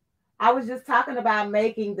 I was just talking about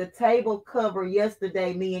making the table cover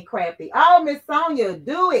yesterday, me and Crafty. Oh, Miss Sonia,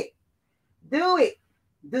 do it. Do it.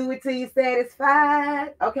 Do it till you're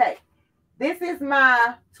satisfied. Okay. This is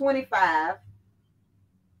my 25.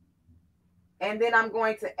 And then I'm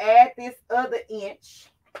going to add this other inch,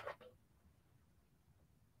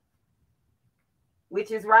 which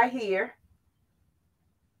is right here.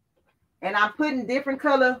 And I'm putting different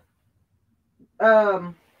color,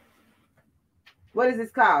 what is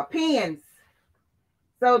this called? Pins,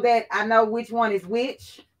 so that I know which one is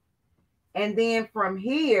which. And then from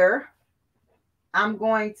here, I'm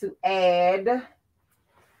going to add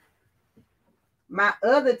my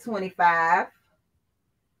other 25.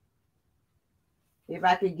 If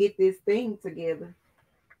I could get this thing together,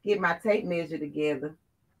 get my tape measure together.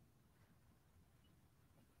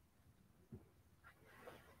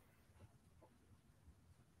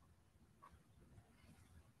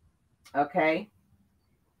 Okay.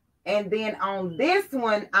 And then on this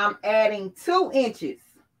one, I'm adding 2 inches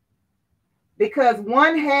because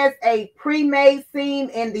one has a pre-made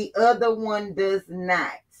seam and the other one does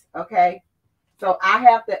not. Okay, so I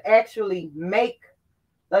have to actually make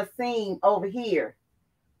a seam over here.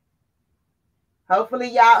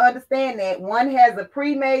 Hopefully y'all understand that. One has a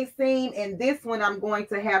pre-made seam, and this one I'm going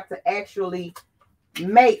to have to actually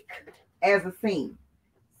make as a seam.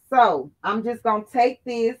 So I'm just going to take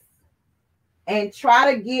this and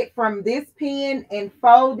try to get from this pin and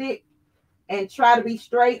fold it and try to be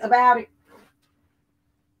straight about it.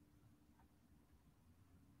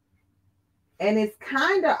 And it's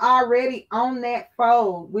kind of already on that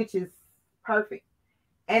fold, which is perfect.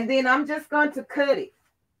 And then I'm just going to cut it.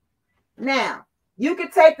 Now, you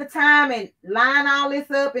can take the time and line all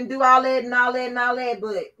this up and do all that and all that and all that.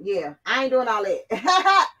 But yeah, I ain't doing all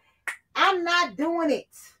that. I'm not doing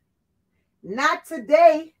it. Not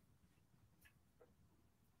today.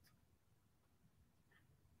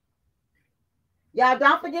 Y'all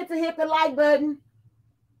don't forget to hit the like button.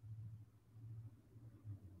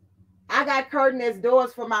 I got curtain as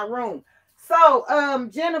doors for my room. So,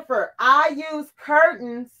 Jennifer, I use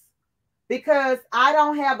curtains because I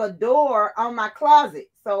don't have a door on my closet.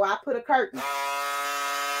 So I put a curtain.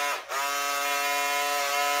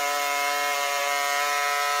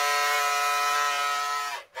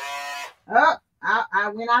 Oh,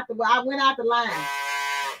 I went out the line.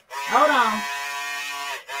 Hold on.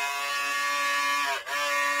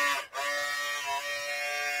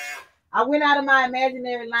 I went out of my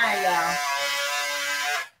imaginary line, y'all.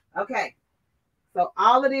 Okay. So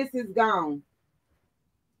all of this is gone.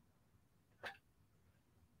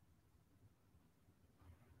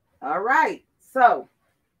 All right. So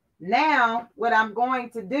now what I'm going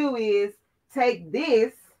to do is take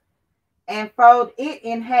this and fold it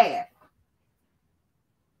in half.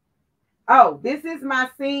 Oh, this is my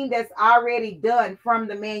seam that's already done from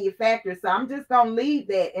the manufacturer. So I'm just going to leave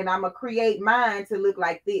that and I'm going to create mine to look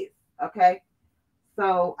like this. Okay.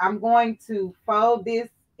 So I'm going to fold this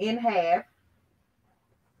in half.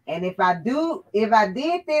 And if I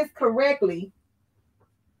did this correctly,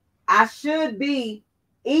 I should be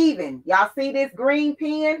even. Y'all see this green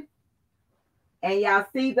pin? And y'all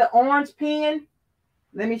see the orange pin?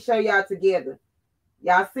 Let me show y'all together.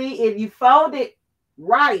 Y'all see, if you fold it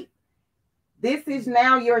right, this is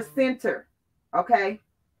now your center. Okay?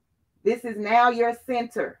 This is now your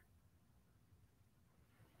center.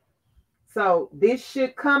 So this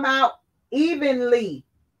should come out evenly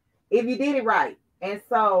if you did it right. And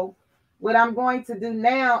so what I'm going to do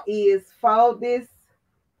now is fold this,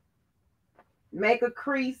 make a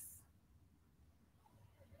crease.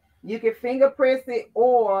 You can finger press it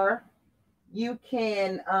or you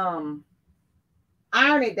can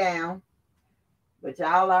iron it down. But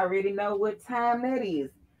y'all already know what time that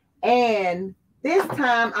is. And this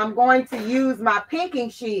time I'm going to use my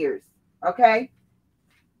pinking shears, okay?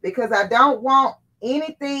 Because I don't want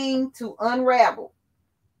anything to unravel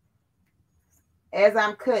as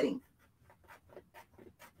I'm cutting.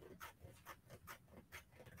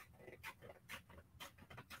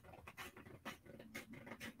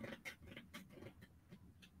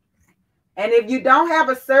 And if you don't have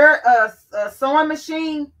a sewing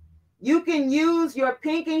machine, you can use your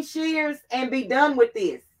pinking shears and be done with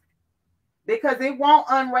this because it won't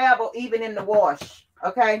unravel even in the wash,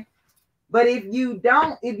 okay? But if you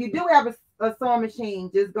do have a sewing machine,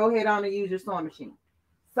 just go ahead on and use your sewing machine.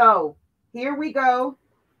 So here we go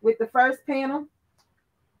with the first panel.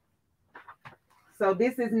 So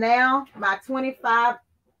this is now my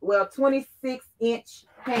 26-inch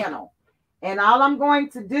panel. And all I'm going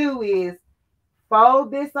to do is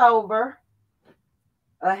fold this over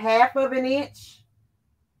a 1/2 inch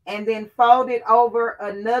and then fold it over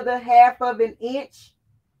another 1/2 inch.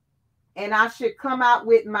 And I should come out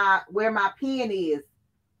with where my pin is.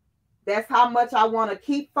 That's how much I want to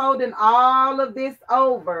keep folding all of this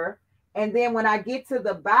over. And then when I get to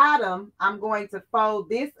the bottom, I'm going to fold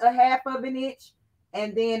this a 1/2 inch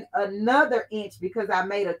and then another inch because I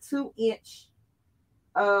made a 2-inch.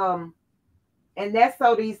 And that's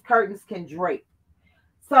so these curtains can drape.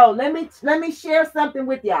 So let me share something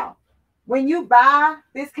with y'all. When you buy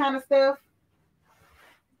this kind of stuff,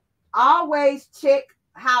 always check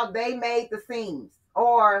how they made the seams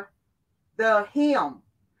or the hem,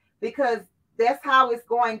 because that's how it's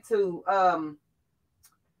going to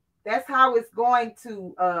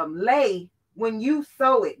lay when you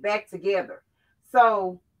sew it back together.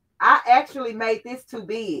 So I actually made this too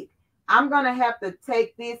big. I'm gonna have to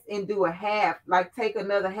take this and do a half, like take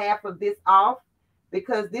another half of this off,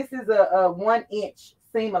 because this is a 1-inch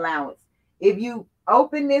seam allowance. If you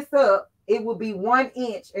open this up, it will be 1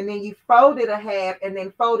 inch, and then you fold it a half and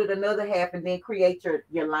then fold it another half and then create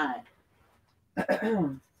your line.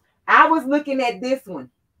 I was looking at this one.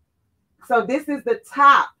 So this is the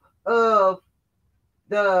top of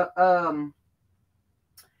the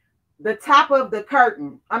top of the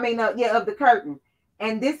curtain. I mean, yeah, of the curtain.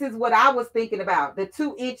 And this is what I was thinking about, the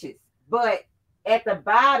 2 inches. But at the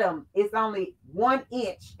bottom, it's only 1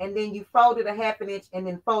 inch, and then you fold it a half an inch and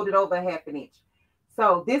then fold it over a half an inch.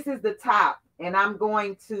 So this is the top, and I'm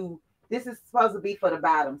going to, this is supposed to be for the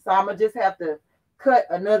bottom. So I'm gonna just have to cut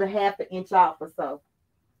another half an inch off or so.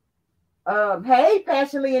 Hey,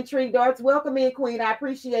 passionately intrigued arts, welcome in, Queen. I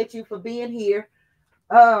appreciate you for being here.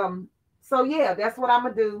 So yeah, that's what I'm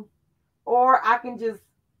gonna do. Or I can just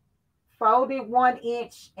fold it 1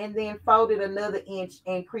 inch and then fold it another inch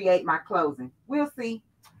and create my closing. We'll see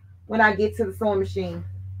when I get to the sewing machine.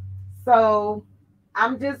 So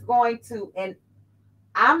I'm just going to, and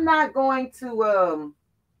I'm not going to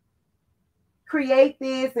create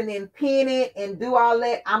this and then pin it and do all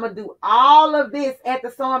that. I'm gonna do all of this at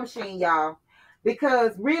the sewing machine, y'all,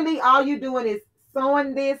 because really all you're doing is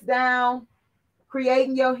sewing this down,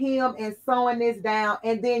 creating your hem and sewing this down,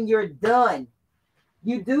 and then you're done.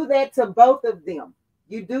 You do that to both of them.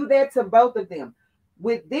 You do that to both of them.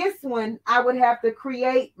 With this one, I would have to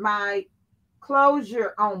create my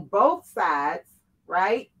closure on both sides,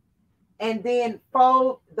 right? And then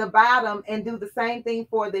fold the bottom and do the same thing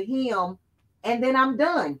for the hem, and then I'm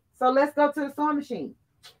done. So let's go to the sewing machine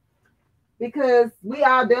because we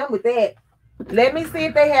are done with that. Let me see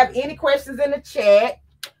if they have any questions in the chat.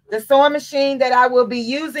 The sewing machine that I will be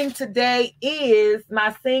using today is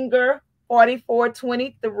my Singer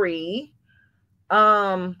 4423.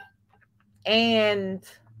 And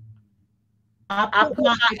I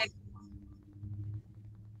put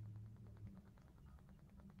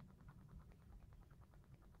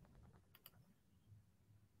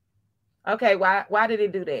okay, why did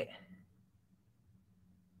it do that?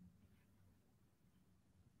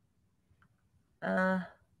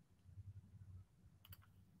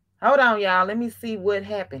 Hold on, y'all. Let me see what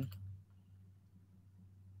happened.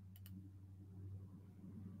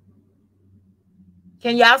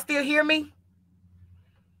 Can y'all still hear me?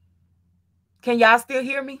 Can y'all still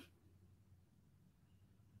hear me?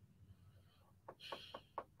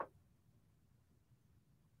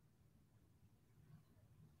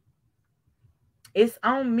 It's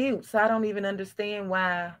on mute, so I don't even understand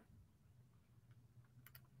why.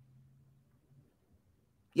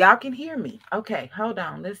 Y'all can hear me. Okay, hold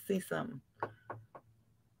on. Let's see something.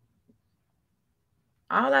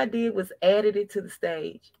 All I did was added it to the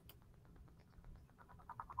stage.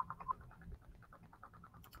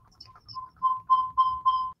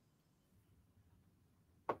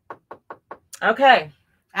 Okay.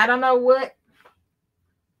 I don't know what.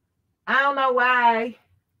 I don't know why.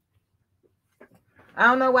 I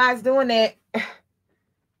don't know why it's doing that.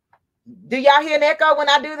 Do y'all hear an echo when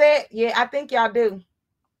I do that? Yeah, I think y'all do.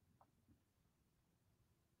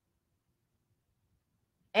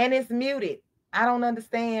 And it's muted. I don't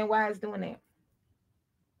understand why it's doing that.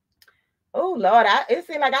 Oh, Lord. It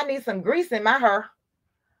seems like I need some grease in my hair.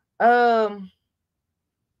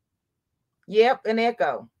 Yep, an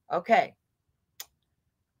echo. Okay.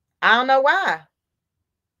 I don't know why.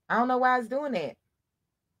 I don't know why it's doing that.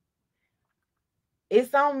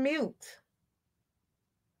 It's on mute.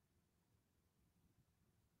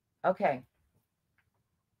 Okay.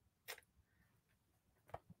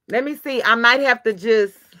 Let me see. I might have to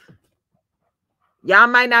just, y'all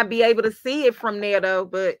might not be able to see it from there though,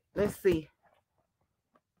 but let's see.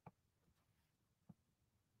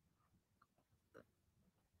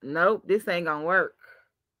 Nope, this ain't gonna work.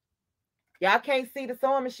 Y'all can't see the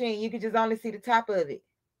sewing machine. You can just only see the top of it.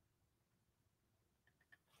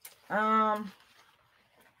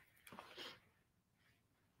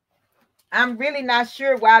 I'm really not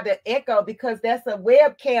sure why the echo, because that's a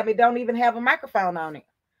webcam. It don't even have a microphone on it.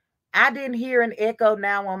 I didn't hear an echo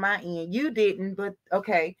now on my end. You didn't, but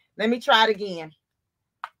okay. Let me try it again.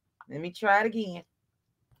 Let me try it again.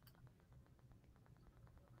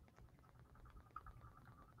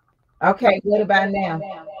 Okay, what about now?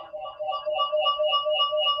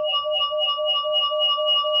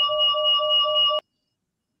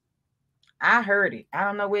 I heard it. I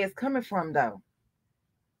don't know where it's coming from though,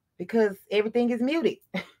 because everything is muted.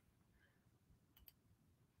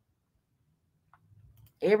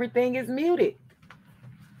 Everything is muted.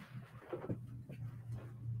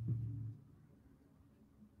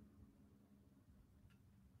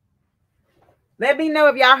 Let me know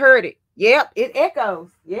if y'all heard it. Yep, it echoes.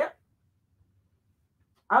 Yep.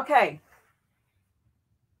 Okay.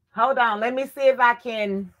 Hold on. Let me see if I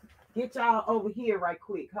can get y'all over here right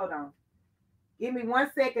quick. Hold on. Give me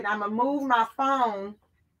 1 second. I'm going to move my phone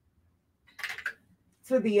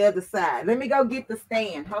to the other side. Let me go get the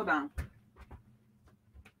stand. Hold on.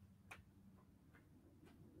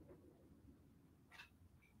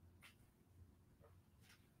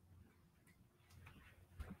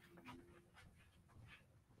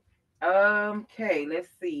 Okay, let's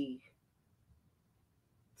see.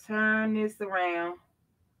 Turn this around.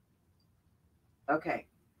 Okay.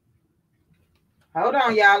 Hold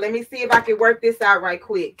on, y'all. Let me see if I can work this out right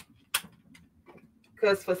quick.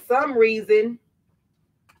 Because for some reason,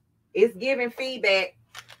 it's giving feedback.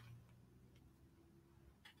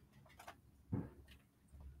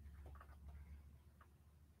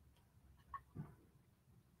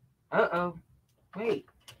 Uh-oh. Wait.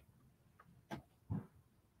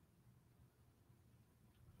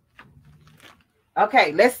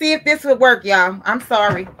 Okay, let's see if this will work, y'all. I'm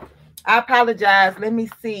sorry. I apologize. Let me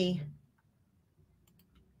see.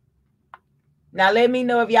 Now, let me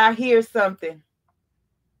know if y'all hear something.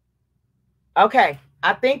 Okay,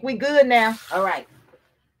 I think we good now. All right.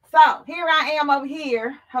 So, here I am over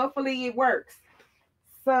here. Hopefully, it works.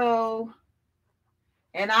 So,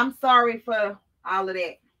 and I'm sorry for all of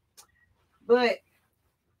that. But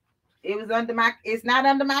it was it's not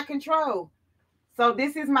under my control. So,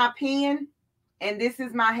 this is my pen. And this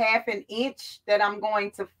is my 1/2 inch that I'm going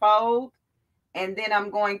to fold. And then I'm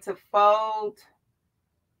going to fold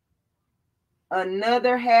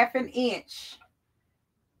another 1/2 inch.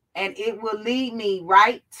 And it will lead me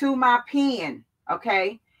right to my pen.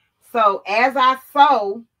 Okay. So as I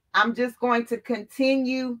sew, I'm just going to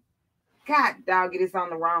continue. God dog, it is on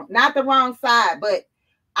the wrong, not the wrong side, but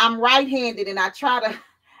I'm right-handed and I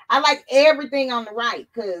like everything on the right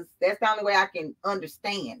because that's the only way I can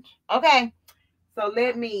understand. Okay. So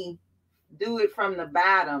let me do it from the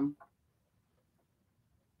bottom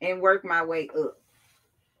and work my way up.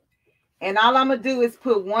 And all I'm going to do is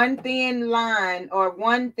put one thin line or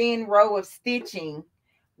one thin row of stitching,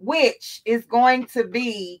 which is going to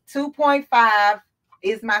be 2.5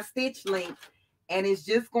 is my stitch length. And it's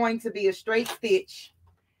just going to be a straight stitch.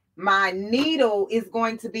 My needle is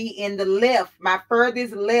going to be in the left, my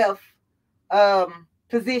furthest left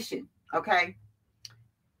position. Okay.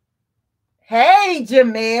 Hey,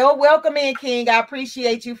 Jamel. Welcome in, King. I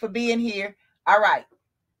appreciate you for being here. All right.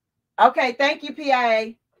 Okay. Thank you,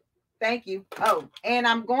 PIA. Thank you. Oh, and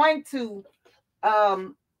I'm going to,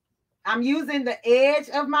 I'm using the edge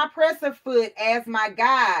of my presser foot as my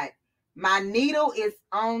guide. My needle is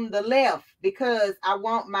on the left because I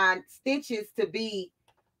want my stitches to be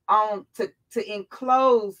on to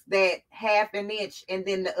enclose that 1/2 inch and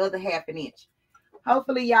then the other 1/2 inch.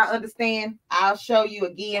 Hopefully y'all understand. I'll show you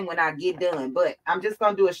again when I get done, but I'm just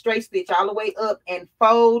going to do a straight stitch all the way up and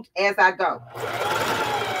fold as I go.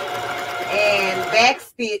 And back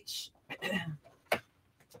stitch.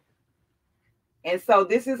 And so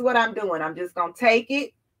this is what I'm doing. I'm just going to take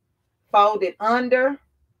it, fold it under,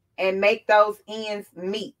 and make those ends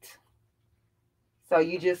meet. So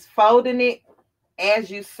you just folding it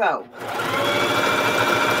as you sew.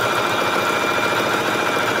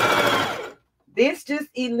 This just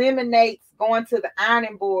eliminates going to the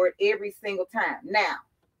ironing board every single time. Now,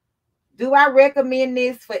 do I recommend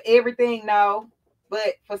this for everything? No.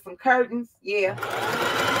 But for some curtains, yeah.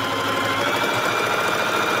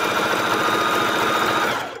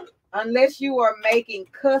 Unless you are making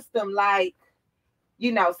custom, like,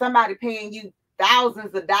 you know, somebody paying you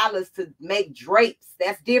thousands of dollars to make drapes.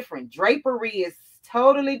 That's different. Drapery is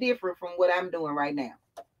totally different from what I'm doing right now.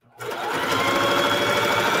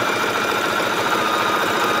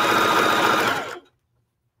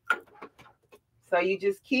 So you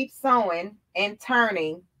just keep sewing and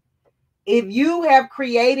turning. If you have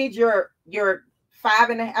created your 0.5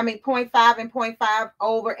 and 0.5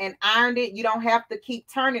 over and ironed it, you don't have to keep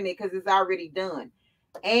turning it because it's already done.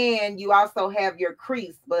 And you also have your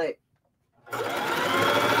crease, but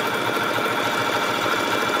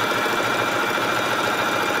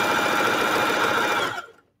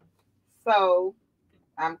so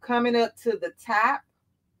I'm coming up to the top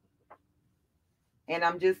and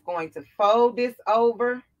I'm just going to fold this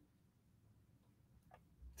over.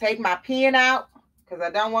 Take my pin out because I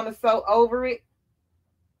don't want to sew over it.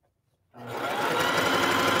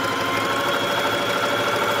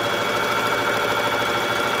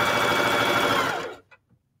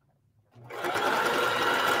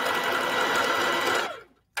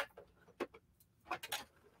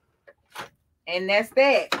 And that's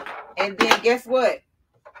that. And then guess what?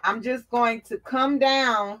 I'm just going to come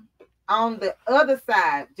down on the other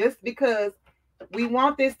side just because we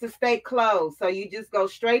want this to stay closed. So you just go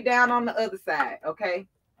straight down on the other side, okay?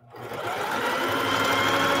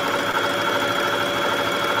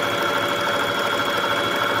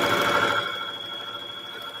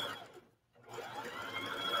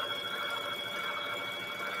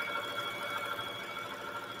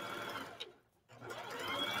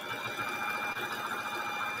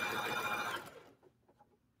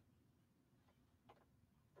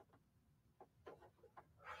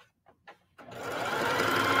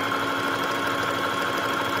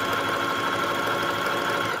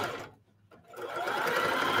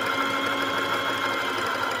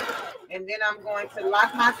 And then I'm going to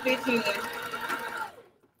lock my stitch in.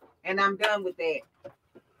 And I'm done with that.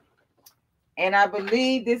 And I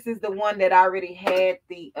believe this is the one that already had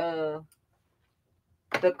the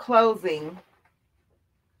closing.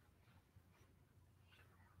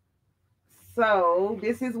 So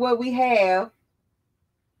this is what we have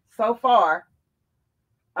so far.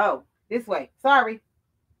 Oh, this way. Sorry.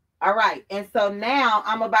 All right. And so now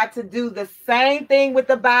I'm about to do the same thing with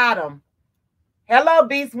the bottom. Hello,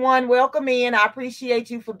 Beast One. Welcome in. I appreciate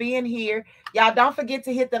you for being here. Y'all don't forget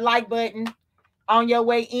to hit the like button on your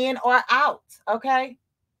way in or out. Okay.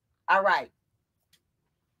 All right.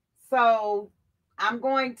 So I'm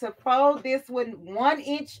going to fold this one 1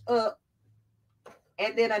 inch up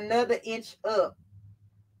and then another inch up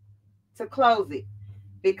to close it,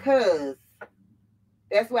 because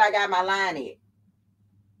that's where I got my line at.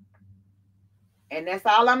 And that's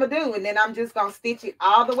all I'm going to do. And then I'm just going to stitch it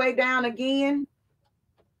all the way down again.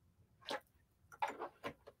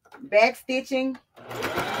 Back stitching.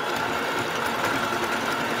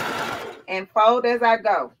 And fold as I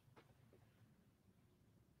go.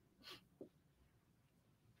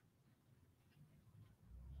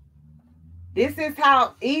 This is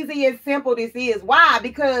how easy and simple this is. Why?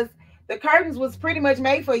 Because the curtains was pretty much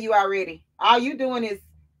made for you already. All you doing is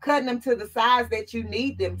cutting them to the size that you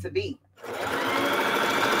need them to be.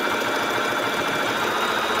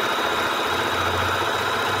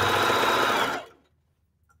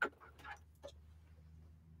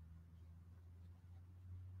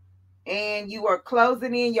 And you are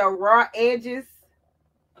closing in your raw edges.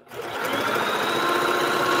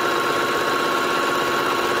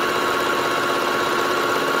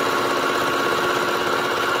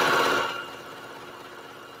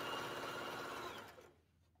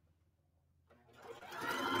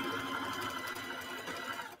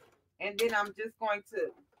 And then I'm just going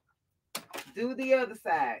to do the other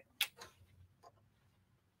side.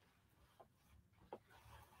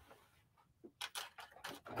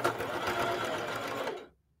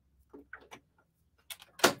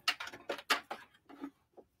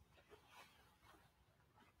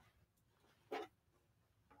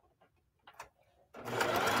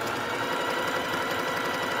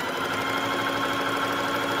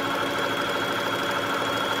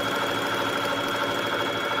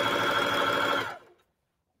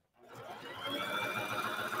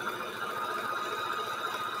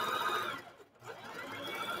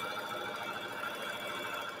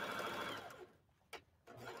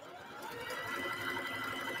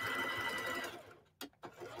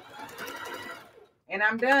 And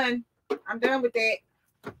I'm done. I'm done with that.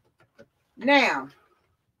 Now,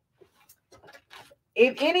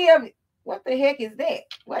 if any of, what the heck is that?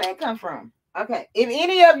 Where'd that come from? Okay. If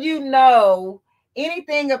any of you know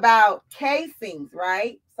anything about casings,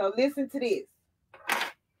 right? So listen to this.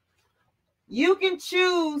 You can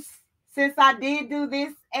choose, since I did do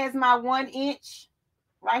this as my 1 inch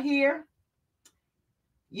right here,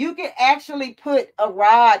 you can actually put a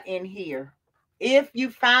rod in here if you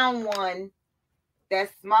found one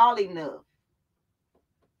that's small enough.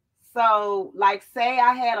 So, like, say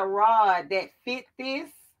I had a rod that fit this,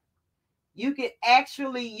 you could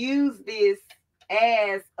actually use this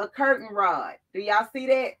as a curtain rod. Do y'all see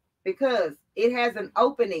that? Because it has an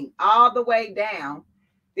opening all the way down.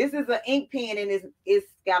 This is an ink pen, and it's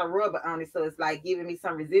got a rubber on it, so it's like giving me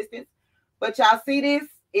some resistance. But y'all see this?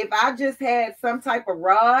 If I just had some type of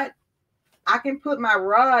rod, I can put my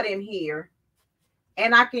rod in here,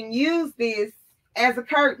 and I can use this as a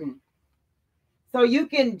curtain. So you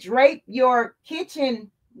can drape your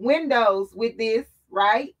kitchen windows with this,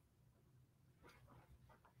 right?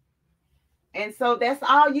 And so that's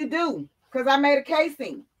all you do, because I made a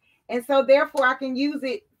casing. And so therefore I can use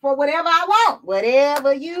it for whatever I want,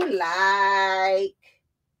 whatever you like.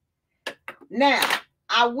 Now,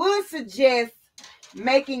 I would suggest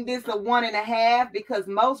making this a 1.5, because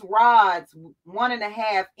most rods,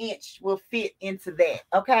 1.5 inch will fit into that.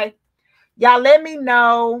 Okay. Y'all let me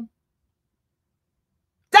know.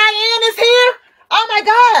 Diane is here. Oh my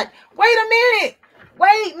God. Wait a minute.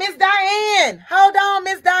 Wait, Miss Diane. Hold on,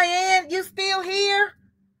 Miss Diane. You still here?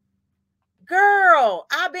 Girl,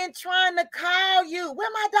 I've been trying to call you. Where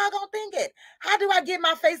my doggone thing at? How do I get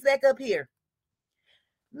my face back up here?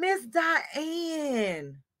 Miss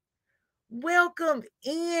Diane. Welcome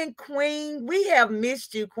in, Queen. We have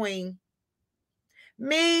missed you, Queen.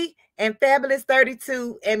 Me and Fabulous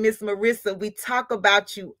 32 and Miss Marissa, we talk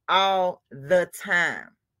about you all the time.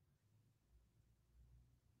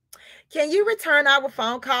 Can you return our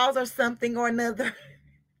phone calls or something or another?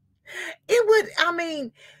 It would, I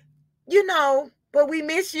mean, you know, but we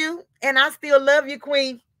miss you, and I still love you,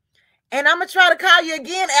 Queen. And I'm going to try to call you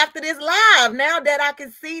again after this live now that I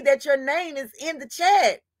can see that your name is in the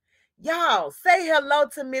chat. Y'all, say hello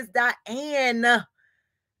to Miss Diane.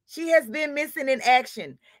 She has been missing in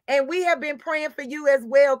action. And we have been praying for you as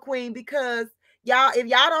well, Queen, because y'all, if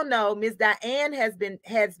y'all don't know, Miss Diane has been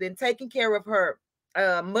taking care of her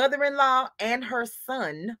mother-in-law and her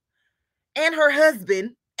son and her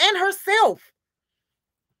husband and herself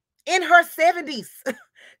in her 70s.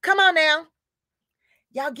 Come on now.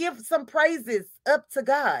 Y'all give some praises up to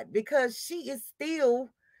God because she is still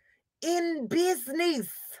in business.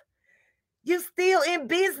 You still in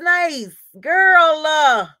business,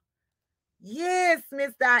 girl. Yes,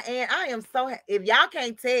 Miss Diane. I am so if y'all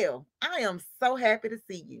can't tell, I am so happy to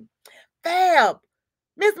see you. Fab.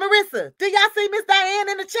 Miss Marissa, do y'all see Miss Diane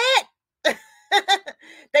in the chat?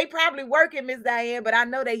 They probably working, Miss Diane, but I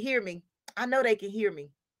know they hear me. I know they can hear me.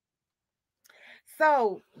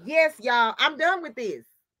 So, yes, y'all, I'm done with this.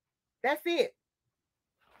 That's it.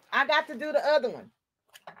 I got to do the other one.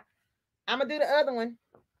 I'm going to do the other one.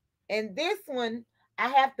 And this one, I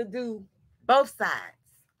have to do both sides.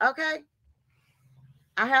 Okay?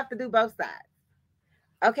 I have to do both sides.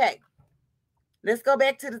 Okay. Let's go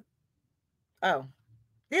back to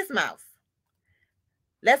this mouse.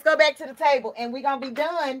 Let's go back to the table, and we're going to be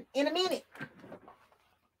done in a minute.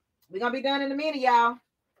 We're going to be done in a minute, y'all.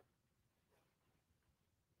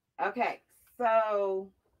 Okay.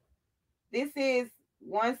 So this is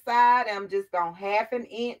one side. I'm just going to 1/2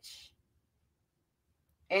 inch.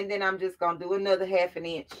 And then I'm just going to do another 1/2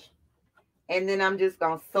 inch. And then I'm just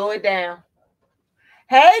going to sew it down.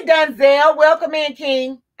 Hey, Dunzel. Welcome in,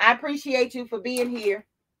 King. I appreciate you for being here.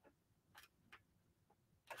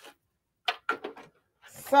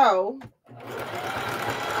 So,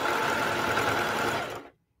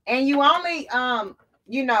 and you only,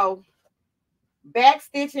 back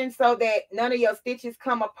stitching so that none of your stitches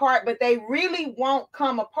come apart, but they really won't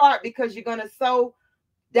come apart because you're going to sew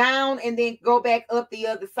down and then go back up the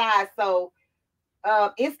other side. So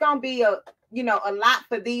it's going to be a lot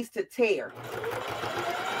for these to tear.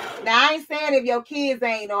 Now, I ain't saying if your kids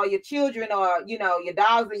ain't, or your children, or, your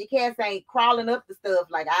dogs or your cats ain't crawling up the stuff.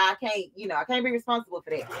 Like, I can't be responsible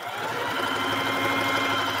for that.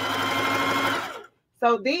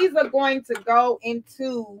 So these are going to go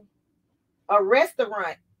into a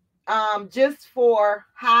restaurant just for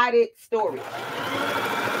hided storage.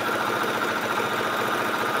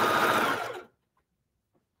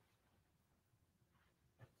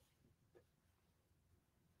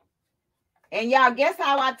 And y'all, guess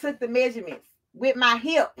how I took the measurements? With my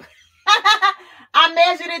hip. I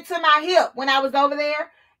measured it to my hip when I was over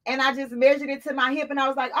there. And I just measured it to my hip. And I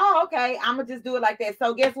was like, oh, okay, I'm going to just do it like that.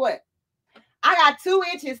 So guess what? I got 2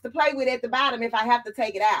 inches to play with at the bottom if I have to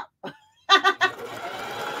take it out.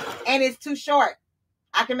 And it's too short.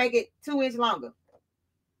 I can make it 2 inches longer.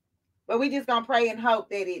 But we just going to pray and hope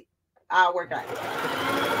that it all work out.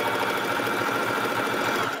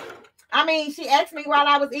 I mean, she asked me while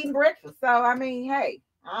I was eating breakfast. So, I mean, hey,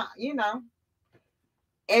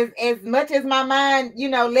 as much as my mind,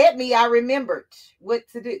 led me, I remembered what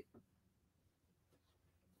to do.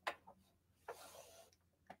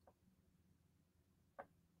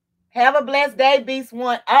 Have a blessed day, Beast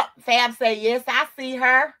One. Fab say, yes, I see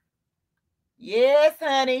her. Yes,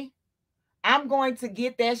 honey. I'm going to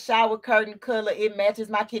get that shower curtain color. It matches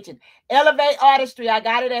my kitchen. Elevate Artistry. I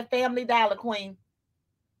got it at Family Dollar, Queen.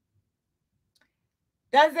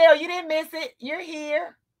 Denzel, you didn't miss it. You're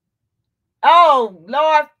here. Oh,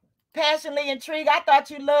 Lord, passionately intrigued. I thought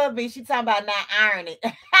you loved me. She talking about not ironing.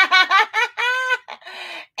 And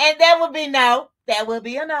that would be no. That would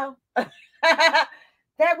be a no.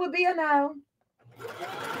 That would be a no.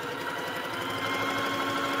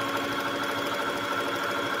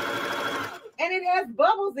 And it has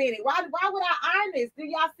bubbles in it. Why would I iron this? Do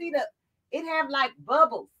y'all see it have like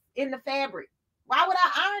bubbles in the fabric? Why would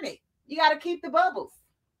I iron it? You got to keep the bubbles.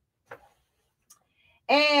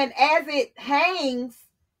 And as it hangs,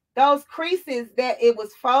 those creases that it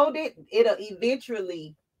was folded, it'll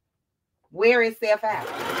eventually wear itself out.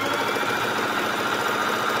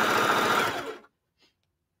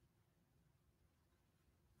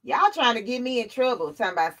 Y'all trying to get me in trouble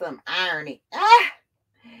talking about some ironing.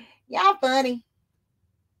 Y'all funny.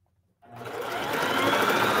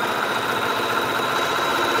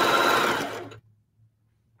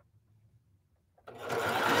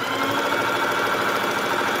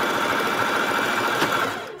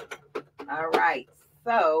 All right.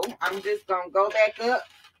 So I'm just going to go back up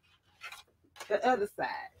the other side.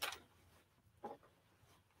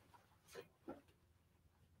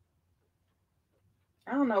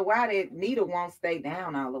 I don't know why that needle won't stay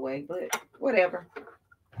down all the way, but whatever.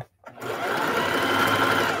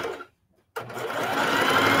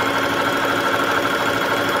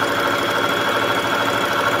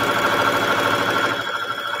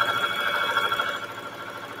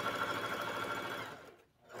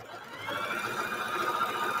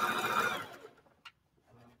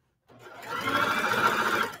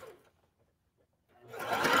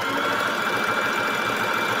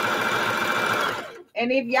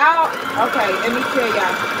 And if y'all, okay, let me tell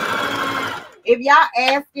y'all. If y'all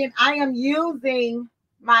asking, I am using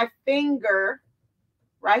my finger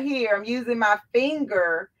right here. I'm using my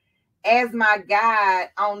finger as my guide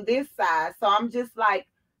on this side. So I'm just like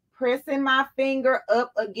pressing my finger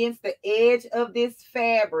up against the edge of this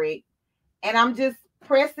fabric. And I'm just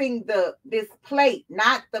pressing this plate,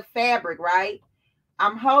 not the fabric, right?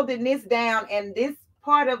 I'm holding this down and this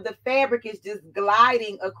part of the fabric is just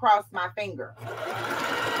gliding across my finger.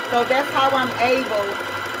 So that's how I'm able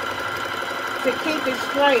to keep it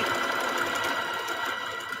straight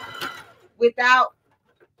without,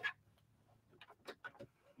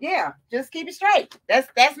 yeah, just keep it straight.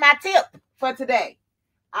 That's my tip for today.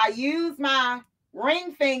 I use my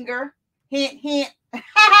ring finger, hint, hint.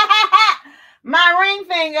 My ring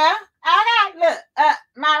finger. Okay, look,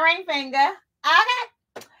 my ring finger.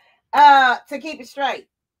 Okay. To keep it straight.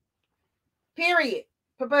 Period.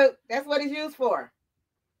 That's what it's used for.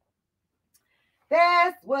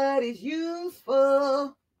 That's what it's used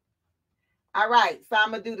for. All right, so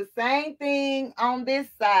I'm going to do the same thing on this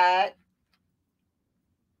side.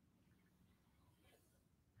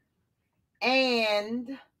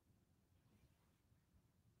 And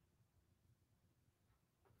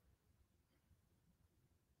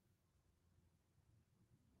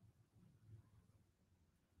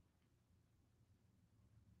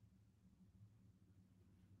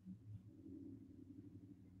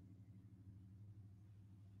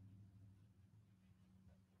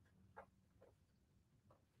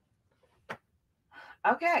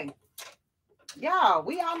okay. Y'all,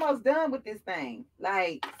 we almost done with this thing.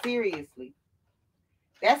 Like, seriously.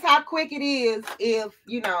 That's how quick it is if,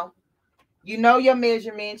 you know your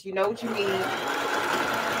measurements, you know what you need.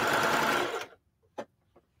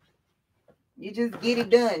 You just get it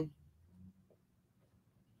done.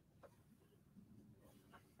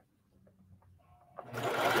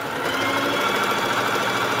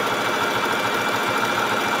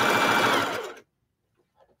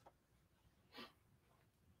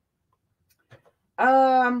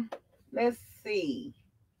 Let's see.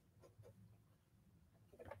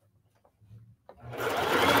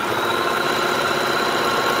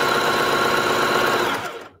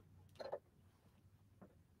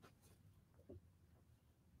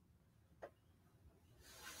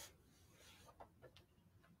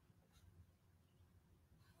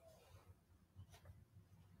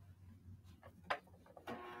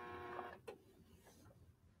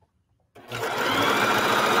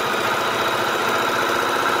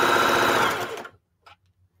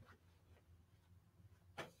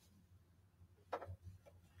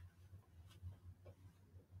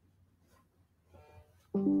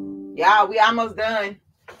 Y'all, we almost done.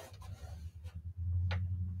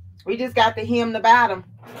 We just got to hem the bottom.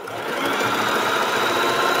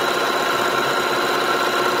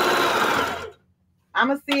 I'm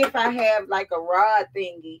going to see if I have like a rod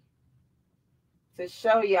thingy to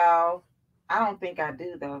show y'all. I don't think I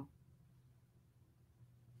do though.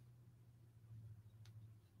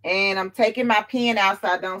 And I'm taking my pen out so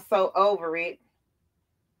I don't sew over it.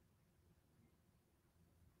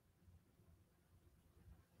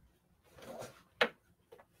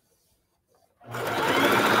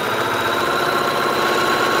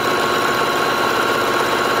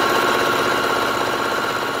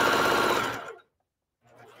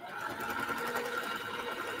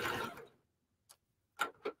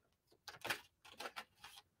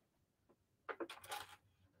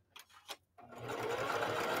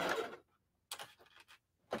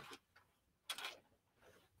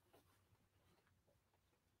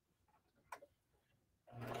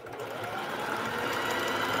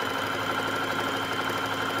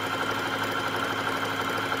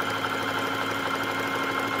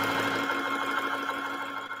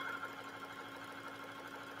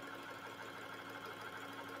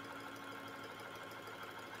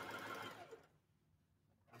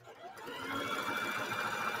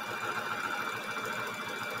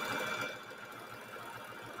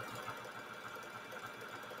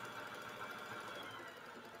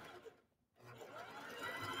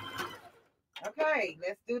 Okay,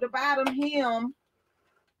 let's do the bottom hem.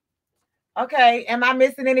 Okay, am I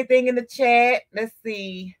missing anything in the chat? Let's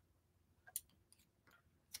see.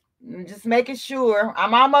 I'm just making sure.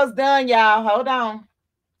 I'm almost done, y'all. Hold on.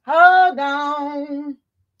 Hold on.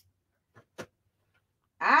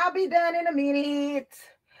 I'll be done in a minute.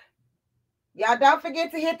 Y'all don't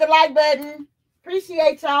forget to hit the like button.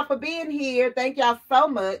 Appreciate y'all for being here. Thank y'all so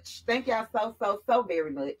much. Thank y'all so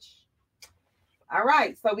very much. All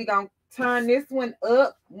right, so we're going to turn this one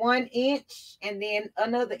up 1 inch and then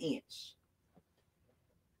another inch.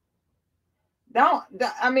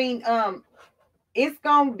 it's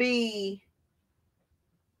gonna be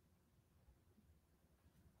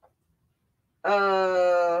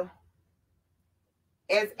as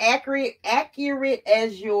accurate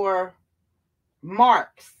as your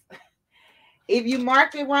marks. If you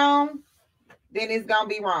mark it wrong, then it's gonna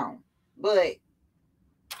be wrong. But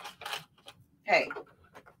hey,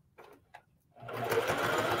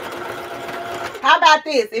 how about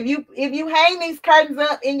this? If you hang these curtains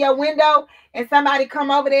up in your window and somebody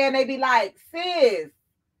come over there and they be like, sis,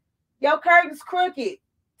 your curtain's crooked.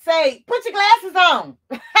 Say, put your glasses on.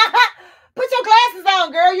 Put your glasses on,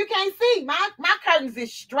 girl. You can't see. My curtains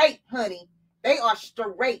is straight, honey. They are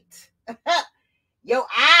straight. Your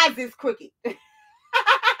eyes is crooked.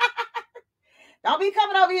 Don't be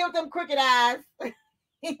coming over here with them crooked eyes.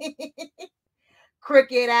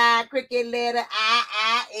 Crooked eye, crooked letter,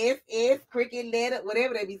 I, crooked letter,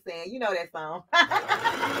 whatever they be saying. You know that song.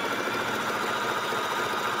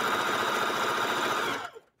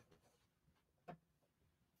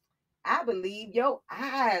 I believe your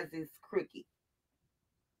eyes is crooked.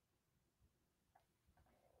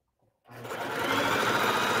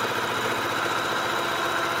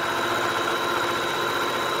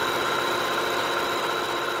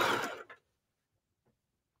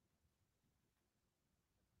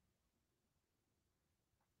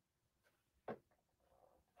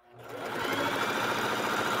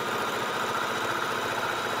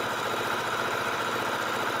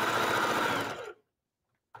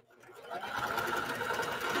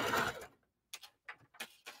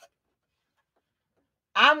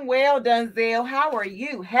 I'm well, Dunzel. How are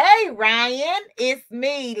you? Hey, Ryan. It's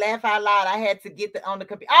me. Laugh out loud. I had to get on the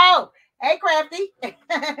computer. Oh, hey, Crafty.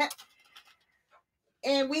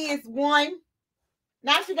 And we is one.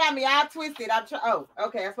 Now she got me all twisted. Oh,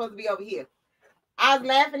 okay. I'm supposed to be over here. I was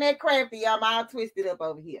laughing at Crafty. I'm all twisted up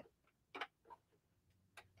over here.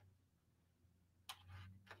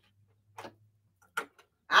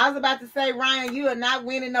 I was about to say, Ryan, you are not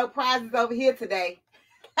winning no prizes over here today.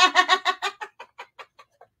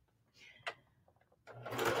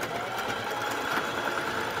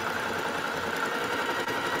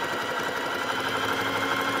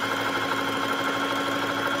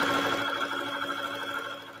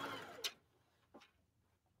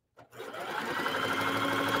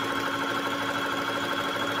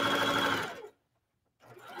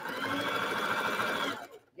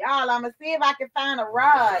 Y'all, I'm going to see if I can find a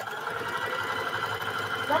rod.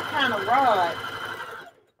 Some kind of rod.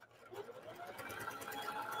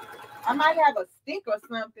 I might have a stick or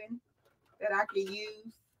something that I can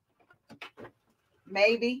use.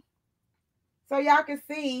 Maybe. So y'all can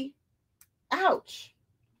see. Ouch.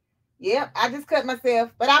 Yep, I just cut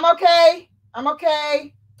myself. But I'm okay. I'm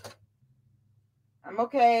okay. I'm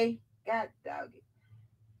okay. God dog it.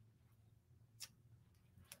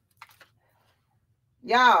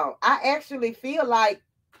 Y'all, I actually feel like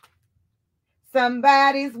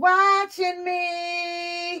somebody's watching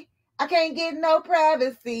me. I can't get no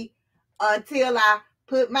privacy until I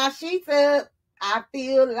put my sheets up. I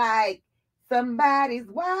feel like somebody's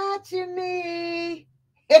watching me.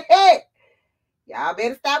 Y'all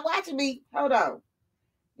better stop watching me. Hold on.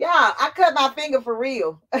 Y'all, I cut my finger for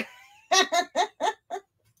real.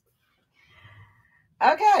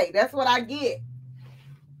 Okay, that's what I get.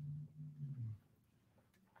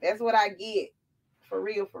 That's what I get. For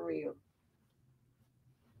real, for real.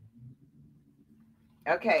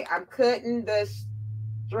 Okay, I'm cutting the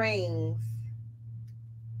strings.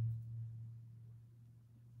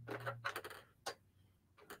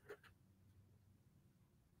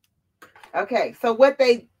 Okay, so what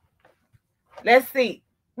they, let's see.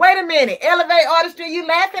 Wait a minute. Elevate Artistry, you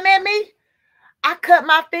laughing at me? I cut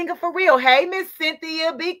my finger for real. Hey, Miss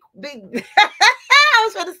Cynthia, be I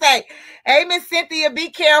was going to say, hey, Miss Cynthia, be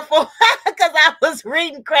careful. Because I was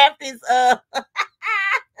reading Crafty's,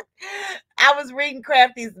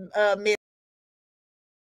 Miss.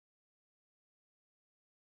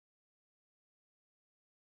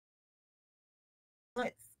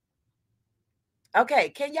 Okay,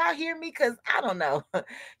 can y'all hear me? Because I don't know.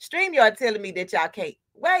 StreamYard telling me that y'all can't.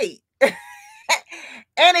 Wait.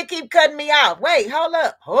 And it keep cutting me off. Wait, hold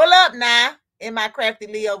up now, in my Crafty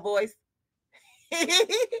Leo voice.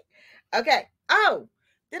 Okay. Oh,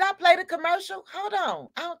 did I play the commercial? Hold on.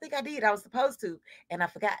 I don't think I did. I was supposed to, and I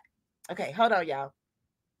forgot. Okay, hold on, y'all.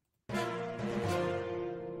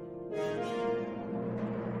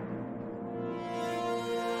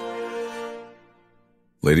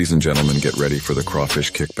 Ladies and gentlemen, get ready for the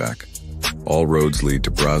Crawfish Kickback. All roads lead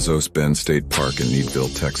to Brazos Bend State Park in Needville,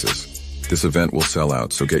 Texas. This event will sell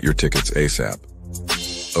out, so get your tickets ASAP.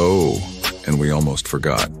 Oh, and we almost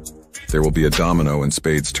forgot. There will be a domino and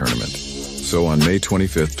spades tournament. So on May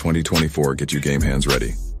 25th, 2024, get your game hands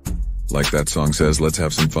ready. Like that song says, let's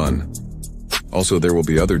have some fun. Also, there will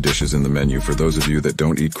be other dishes in the menu for those of you that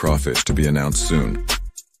don't eat crawfish to be announced soon.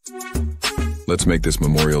 Let's make this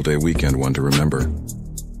Memorial Day weekend one to remember.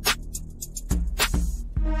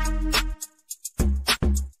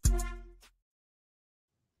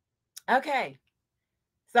 Okay.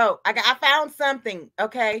 So I found something,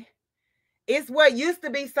 okay? It's what used to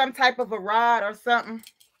be some type of a rod or something.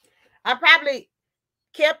 I probably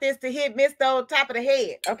kept this to hit Mr. on top of the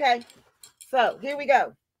head, okay? So here we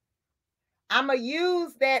go. I'm going to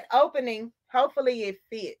use that opening. Hopefully it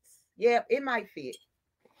fits. Yep, it might fit.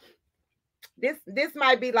 This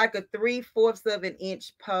might be like a 3/4 of an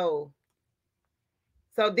inch pole.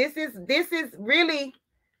 So this is really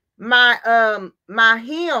my my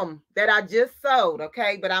hem that I just sewed,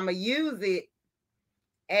 okay? But I'm gonna use it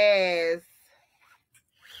as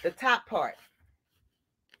the top part.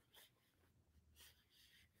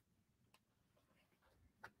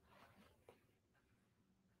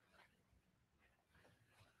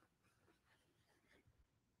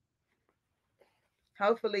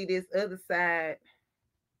 Hopefully this other side,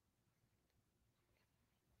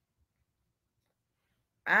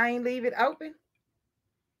 I ain't leave it open.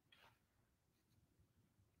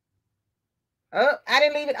 Oh, I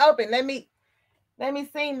didn't leave it open. Let me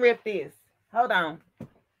seam rip this. Hold on.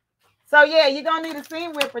 So yeah, you're gonna need a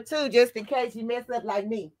seam ripper too, just in case you mess up like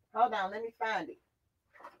me. Hold on, let me find it.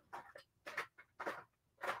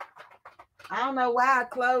 I don't know why I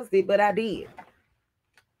closed it, but I did.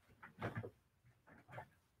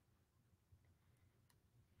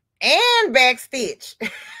 And backstitch.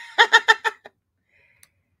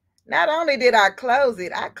 Not only did I close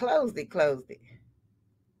it, I closed it.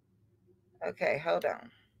 Okay, hold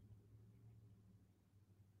on.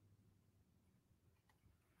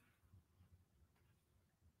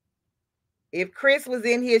 If Chris was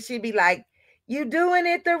in here, she'd be like, "You doing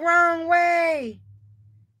it the wrong way."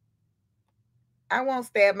 I won't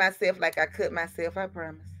stab myself like I cut myself, I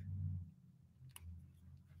promise.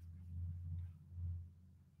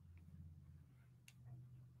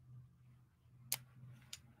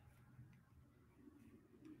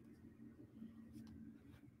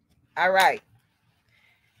 All right.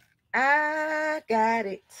 I got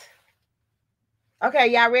it. Okay,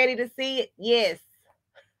 y'all ready to see it? Yes.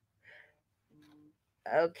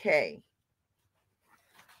 Okay.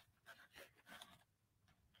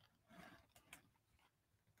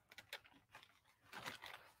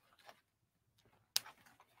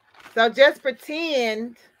 So just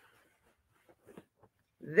pretend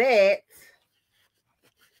that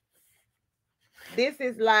this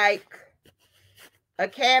is like a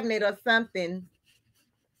cabinet or something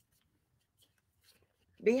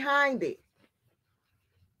behind it.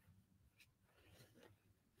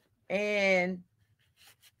 And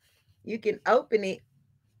you can open it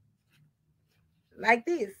like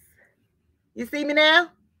this. You see me now?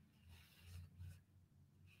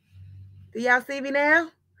 Do y'all see me now?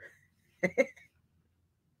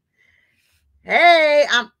 Hey,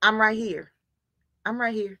 I'm right here. I'm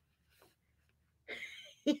right here.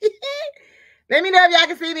 Let me know if y'all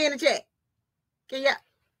can see me in the chat. Can y'all?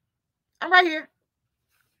 I'm right here.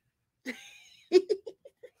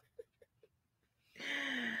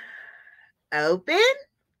 Open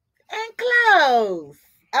and close.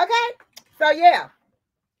 Okay. So yeah.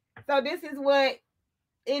 So this is what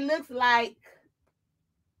it looks like.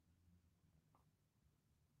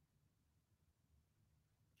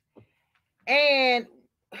 And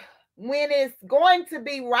when it's going to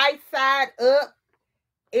be right side up,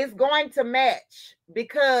 it's going to match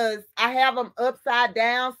because I have them upside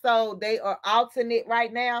down, so they are alternate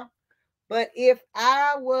right now. But if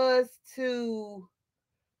I was to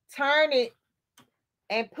turn it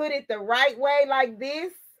and put it the right way like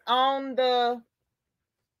this on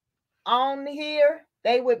here,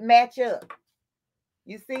 they would match up.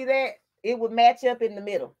 You see that? It would match up in the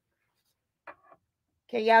middle.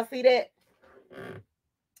 Can y'all see that?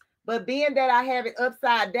 But being that I have it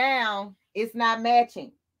upside down, it's not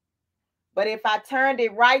matching. But if I turned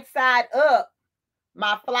it right side up,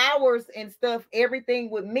 my flowers and stuff, everything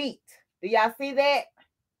would meet. Do y'all see that?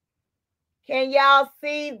 Can y'all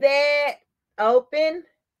see that? Open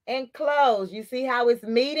and close. You see how it's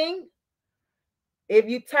meeting? If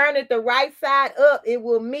you turn it the right side up, it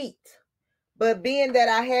will meet. But being that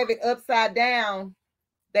I have it upside down,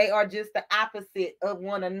 they are just the opposite of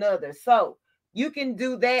one another. So you can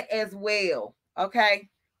do that as well. Okay.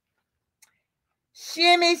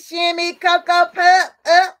 Shimmy, shimmy, Cocoa Puff,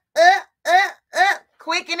 up,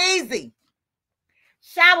 quick and easy.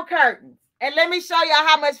 Shower curtains. And let me show y'all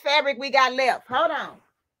how much fabric we got left. Hold on.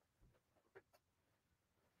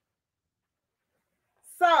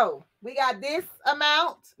 So we got this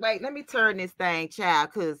amount. Wait, let me turn this thing,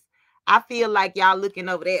 child, because I feel like y'all looking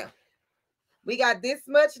over there. We got this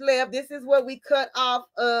much left. This is what we cut off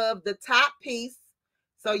of the top piece.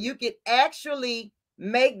 So you could actually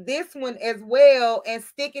make this one as well and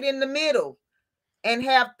stick it in the middle and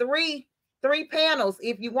have three panels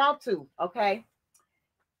if you want to, okay?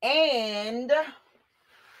 And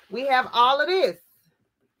we have all of this.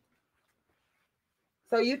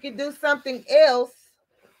 So you can do something else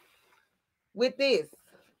with this.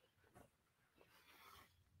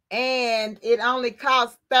 And it only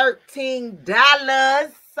costs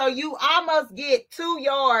 $13. So you almost get 2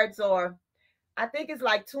 yards, or I think it's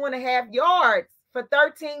like 2.5 yards for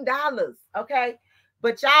 $13. Okay.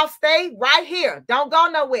 But y'all stay right here. Don't go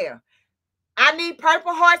nowhere. I need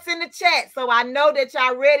purple hearts in the chat so I know that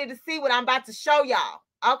y'all ready to see what I'm about to show y'all.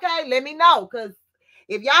 Okay. Let me know, because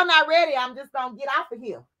if y'all not ready, I'm just going to get off of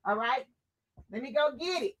here. All right. Let me go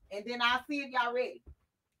get it, and then I'll see if y'all ready.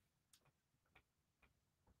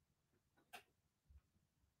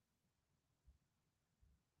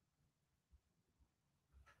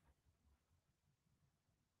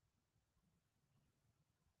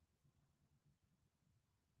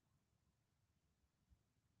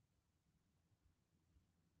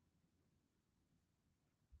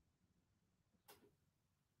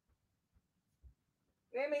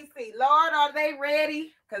 Let me see. Lord, are they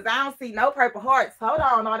ready? Because I don't see no purple hearts. Hold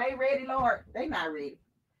on. Are they ready, Lord? They not ready.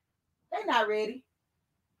 They not ready.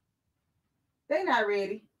 They not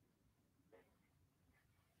ready.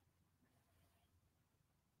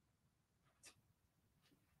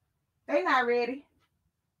 They not ready.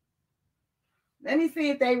 Let me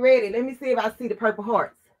see if they ready. Let me see if I see the purple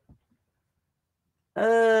hearts.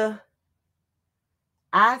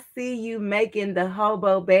 I see you making the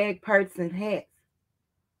hobo bag, purse, and hats.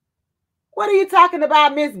 What are you talking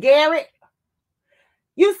about, Miss Garrett?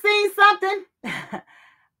 You seen something?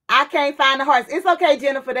 I can't find the hearts. It's okay,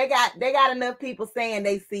 Jennifer. They got enough people saying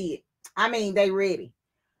they see it. I mean, they ready.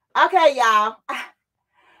 Okay, y'all.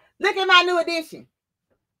 Look at my new addition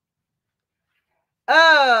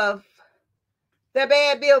of the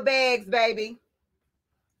Bad Bill bags, baby,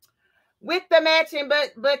 with the matching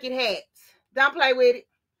bucket hats. Don't play with it.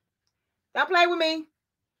 Don't play with me.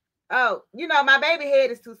 Oh, you know, my baby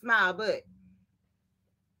head is too small, but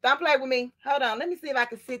don't play with me. Hold on. Let me see if I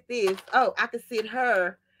can sit this. Oh, I can sit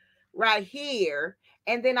her right here,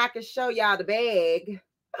 and then I can show y'all the bag.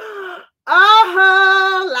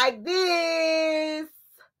 Oh, like this.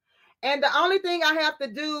 And the only thing I have to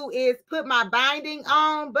do is put my binding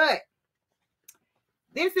on, but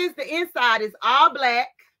this is the inside. It's all black.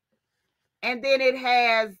 And then it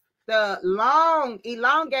has the long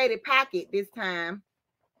elongated pocket this time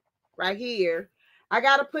right here. I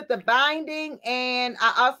got to put the binding, and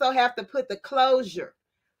I also have to put the closure.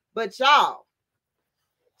 But y'all,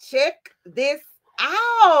 check this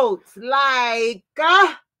out. Like,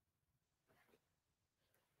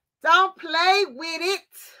 don't play with it.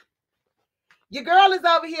 Your girl is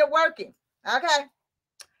over here working. Okay.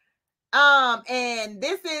 And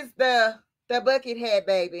this is the bucket hat,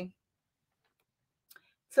 baby,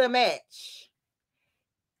 to match.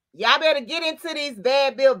 Y'all better get into these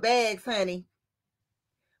Bad Bill bags, honey,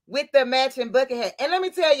 with the matching bucket hat. And let me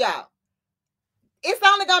tell y'all, it's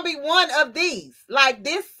only gonna be one of these. Like,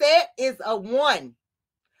 this set is a one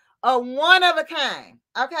of a kind.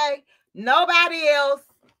 Okay. Nobody else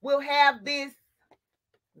will have this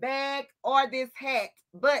bag or this hat,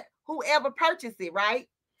 but whoever purchased it, right?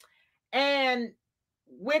 And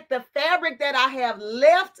with the fabric that I have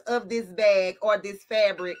left of this bag or this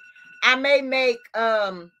fabric, I may make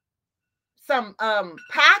some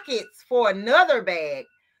pockets for another bag,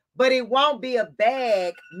 but it won't be a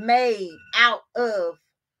bag made out of,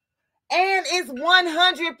 and it's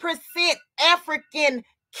 100% African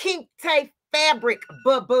kente fabric,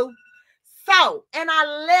 boo-boo. So, and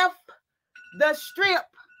I left the strip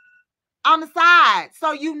on the side,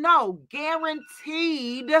 so you know,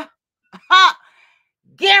 guaranteed. Ha!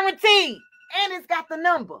 Guaranteed. And it's got the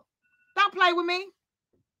number. Don't play with me.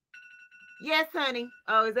 Yes, honey.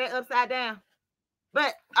 Oh, is that upside down?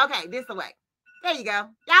 But okay, this away. There you go.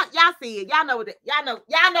 Y'all see it. Y'all know what it. Y'all know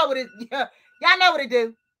what it. Y'all know what it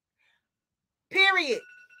do. Period.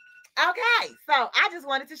 Okay, so I just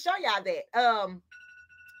wanted to show y'all that.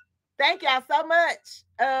 Thank y'all so much.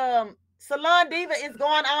 Salon Diva is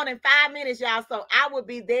going on in 5 minutes, y'all. So I will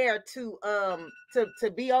be there to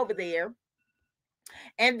be over there.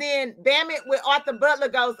 And then Damn It with Arthur Butler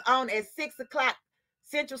goes on at 6 o'clock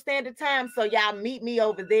Central Standard Time. So y'all meet me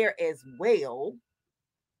over there as well.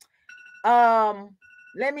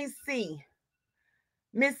 Let me see.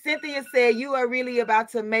 Miss Cynthia said, you are really about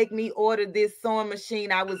to make me order this sewing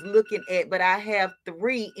machine I was looking at, but I have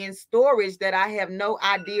 3 in storage that I have no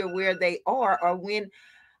idea where they are or when.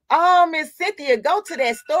 Oh, Miss Cynthia, go to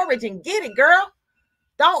that storage and get it, girl.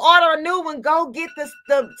 Don't order a new one. Go get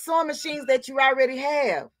the sewing machines that you already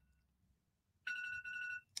have.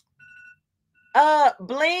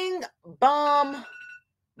 Bling Bomb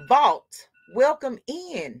Vault, welcome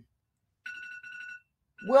in.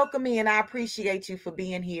 Welcome in. I appreciate you for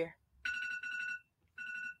being here.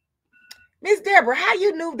 Miss Deborah, how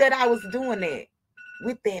you knew that I was doing that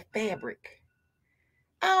with that fabric?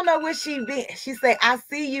 I don't know where she been. She said, I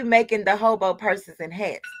see you making the hobo purses and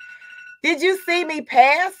hats. Did you see me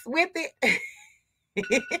pass with it?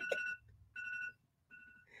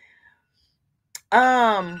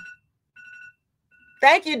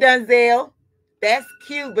 Thank you, Dunzel. That's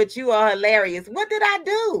cute, but you are hilarious. What did I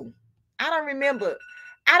do? I don't remember.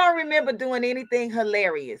 I don't remember doing anything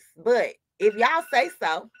hilarious, but if y'all say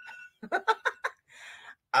so.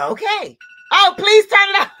 Okay. Oh, please turn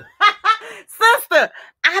it off. Sister,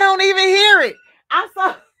 I don't even hear it. I'm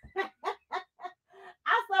so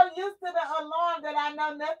used to the alarm that I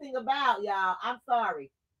know nothing about, y'all. I'm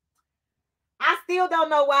sorry. I still don't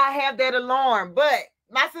know why I have that alarm, but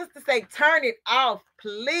my sister say, turn it off,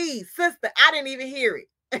 please. Sister, I didn't even hear it.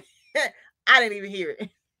 I didn't even hear it.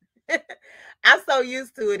 I'm so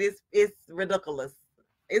used to it. It's ridiculous.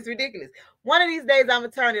 It's ridiculous. One of these days I'm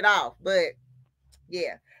going to turn it off, but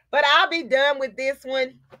yeah. But I'll be done with this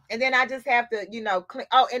one. And then I just have to, clean.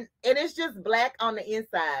 Oh, and it's just black on the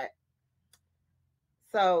inside.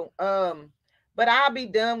 So, but I'll be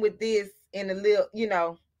done with this in a little,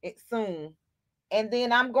 soon. And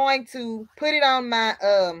then I'm going to put it on my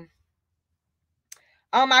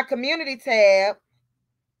community tab,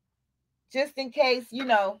 just in case,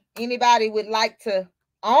 anybody would like to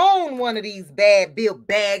own one of these bad built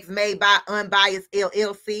bags made by Unbiased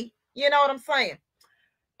LLC. You know what I'm saying?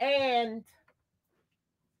 And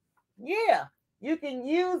yeah, you can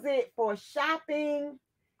use it for shopping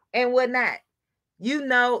and whatnot.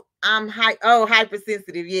 I'm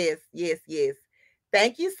hypersensitive. Yes.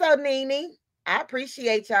 Thank you, so Nene. I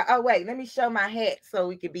appreciate y'all. Oh, wait, let me show my hat so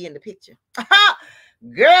we can be in the picture.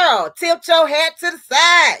 Girl, tilt your hat to the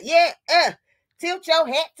side. Yeah, tilt your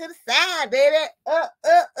hat to the side, baby.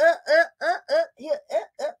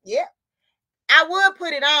 Yeah. I would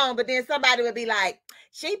put it on, but then somebody would be like,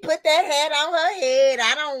 she put that hat on her head.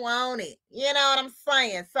 I don't want it. You know what I'm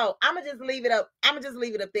saying? So I'm going to just leave it up. I'm going to just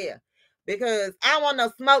leave it up there because I don't want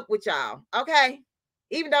no smoke with y'all. Okay.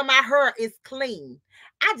 Even though my hair is clean,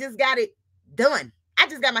 I just got it done. I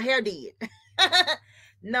just got my hair did.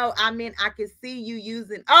 No, I mean, I can see you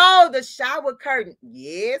using, the shower curtain.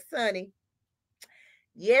 Yes, honey.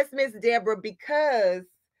 Yes, Miss Deborah, because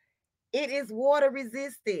it is water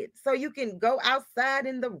resistant. So you can go outside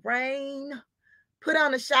in the rain, put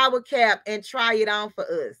on a shower cap and try it on for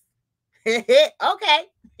us. Okay.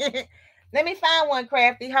 Let me find one,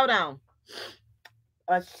 Crafty. Hold on.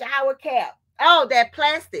 A shower cap. Oh, that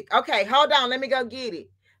plastic. Okay, hold on. Let me go get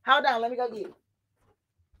it. Hold on. Let me go get it.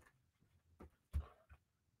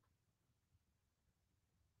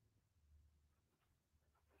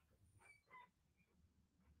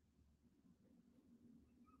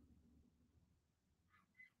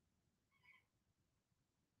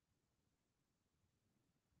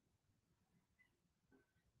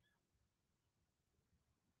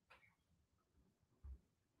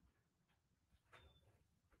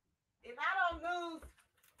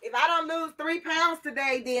 If I don't lose 3 pounds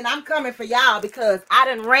today, then I'm coming for y'all because I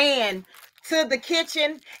done ran to the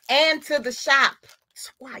kitchen and to the shop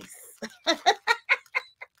twice.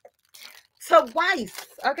 Twice.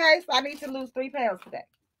 Okay, so I need to lose 3 pounds today.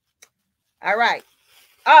 All right.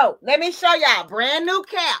 Oh, let me show y'all brand new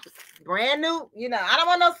caps. Brand new, I don't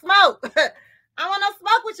want no smoke. I want no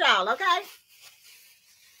smoke with y'all, okay?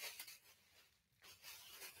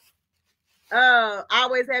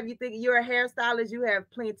 Always have you thinking you're a hairstylist. You have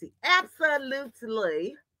plenty.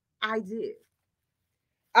 Absolutely, I do.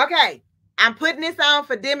 Okay, I'm putting this on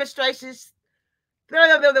for demonstrations.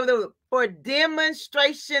 For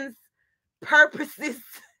demonstrations purposes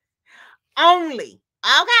only.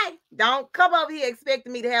 Okay, don't come over here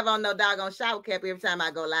expecting me to have on no doggone shower cap every time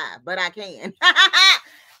I go live, but I can.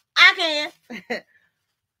 I can.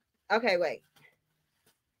 Okay, wait.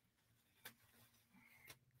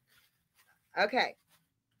 Okay.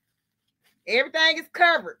 Everything is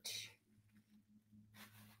covered.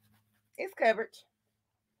 It's covered.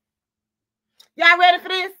 Y'all ready for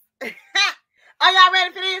this? Are y'all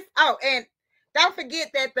ready for this? Oh, and don't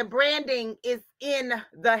forget that the branding is in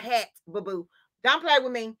the hat, boo-boo. Don't play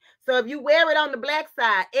with me. So if you wear it on the black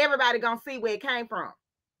side, everybody gonna see where it came from.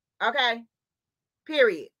 Okay?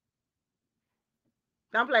 Period.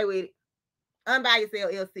 Don't play with it. Unbiased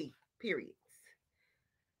LLC. Period.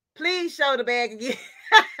 Please show the bag again.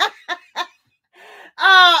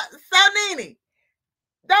 So Nene,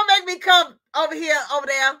 don't make me come over here, over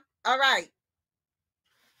there. All right.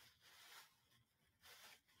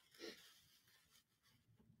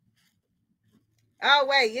 Oh,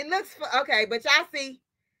 wait. It looks okay, but y'all see,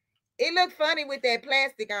 it looks funny with that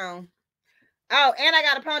plastic on. Oh, and I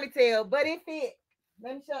got a ponytail, but it fit.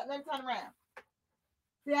 Let me turn around.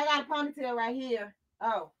 See, I got a ponytail right here.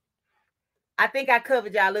 Oh. I think I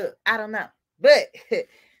covered y'all up. I don't know. But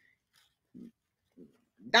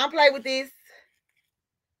don't play with this.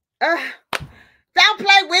 Don't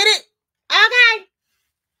play with it. Okay.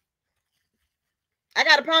 I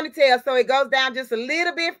got a ponytail, so it goes down just a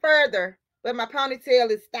little bit further. But my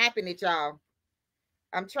ponytail is stopping it, y'all.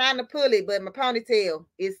 I'm trying to pull it, but my ponytail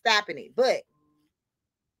is stopping it. But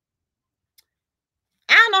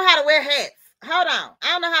I don't know how to wear hats. Hold on. I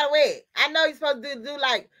don't know how to wear it. I know you're supposed to do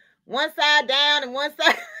like one side down and one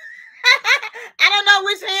side. I don't know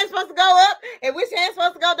which hand's supposed to go up and which hand's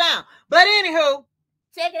supposed to go down. But anywho,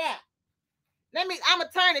 check it out. I'm going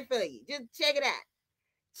to turn it for you. Just check it out.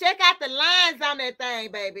 Check out the lines on that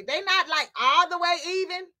thing, baby. They not like all the way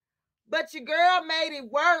even, but your girl made it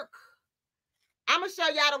work. I'm going to show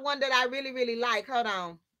y'all the one that I really, really like. Hold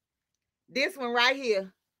on. This one right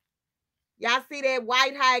here. Y'all see that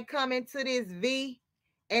white hide coming to this V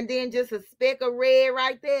and then just a speck of red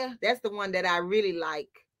right there? That's the one that I really like.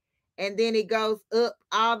 And then it goes up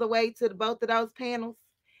all the way to both of those panels.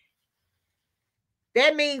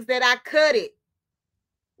 That means that I cut it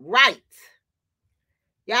right.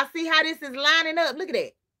 Y'all see how this is lining up? Look at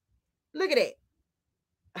that. Look at that.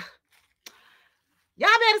 Y'all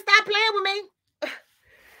better stop playing with me.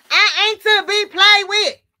 I ain't to be played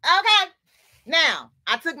with. Okay? Now,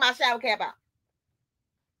 I took my shower cap out.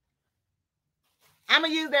 I'm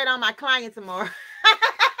going to use that on my client tomorrow.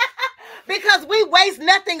 Because we waste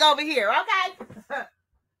nothing over here, okay?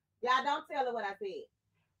 Y'all don't tell her what I said.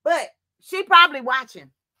 But she probably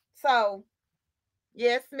watching. So,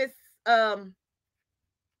 yes, Miss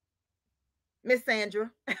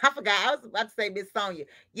Sandra. I forgot. I was about to say Miss Sonia.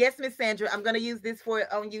 Yes, Miss Sandra. I'm going to use this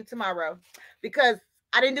on you tomorrow. Because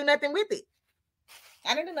I didn't do nothing with it.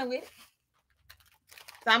 I didn't do nothing with it.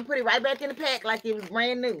 So I'm putting it right back in the pack like it was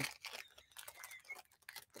brand new.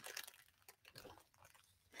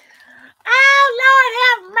 Oh,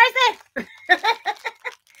 Lord, have mercy.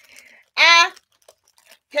 I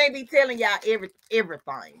can't be telling y'all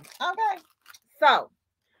everything. Okay. So,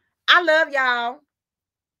 I love y'all.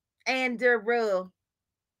 And the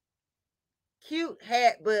cute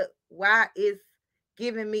hat, but why is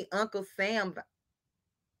giving me Uncle Sam?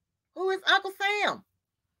 Who is Uncle Sam?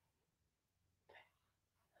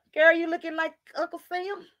 Girl, you looking like Uncle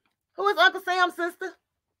Sam? Who is Uncle Sam, sister?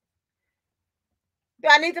 Do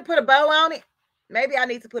I need to put a bow on it? Maybe I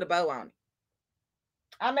need to put a bow on it.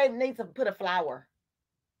 I may need to put a flower.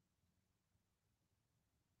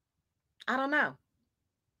 I don't know.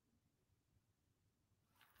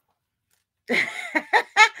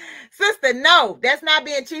 Sister, no, that's not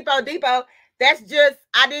being cheapo depot. That's just,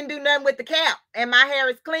 I didn't do nothing with the cap and my hair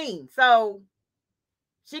is clean. So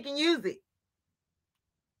she can use it.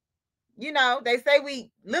 You know, they say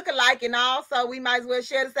we look alike and all, so we might as well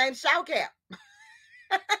share the same shower cap.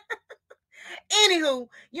 Anywho,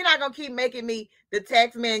 you're not going to keep making me the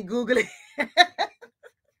tax man Google it.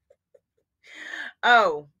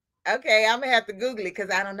 Oh, okay. I'm going to have to Google it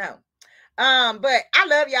because I don't know. But I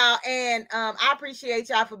love y'all and I appreciate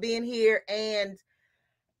y'all for being here. And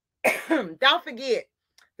don't forget,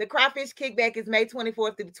 the Crawfish Kickback is May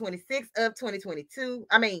 24th through the 26th of 2022.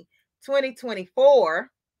 I mean,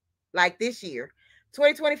 2024, like this year,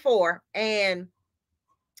 2024. And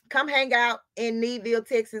come hang out in Needville,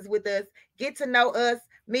 Texas with us. Get to know us,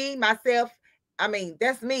 me, myself. I mean,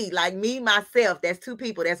 that's me, like me, myself. That's two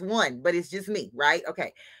people. That's one, but it's just me, right?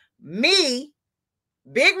 Okay. Me,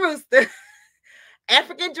 Big Rooster,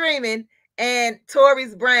 African Dreaming, and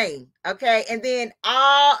Tori's Brain. Okay. And then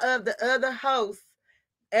all of the other hosts,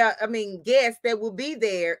 guests that will be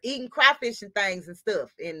there eating crawfish and things and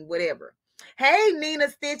stuff and whatever. Hey, Nina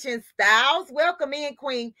Stitch and Styles. Welcome in,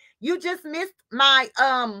 Queen. You just missed my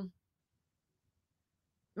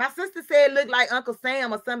my sister said it looked like Uncle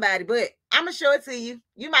Sam or somebody, but I'm gonna show it to you.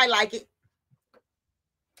 You might like it.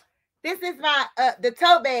 This is my the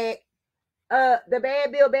tote bag, the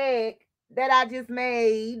Bad Bill bag that I just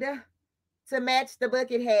made to match the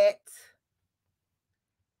bucket hat.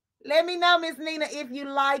 Let me know, Miss Nina, if you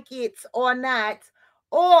like it or not,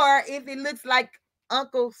 or if it looks like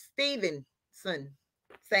Uncle Stevenson,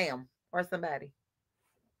 Sam, or somebody.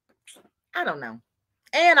 I don't know.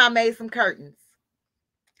 And I made some curtains.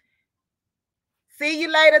 See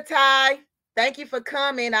you later, Ty. Thank you for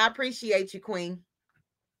coming. I appreciate you, Queen.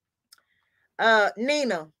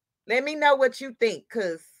 Nina, let me know what you think,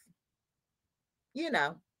 because,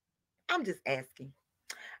 I'm just asking.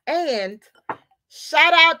 And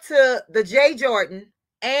shout out to the J. Jordan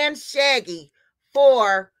and Shaggy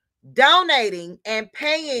for donating and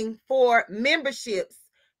paying for memberships.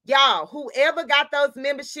 Y'all, whoever got those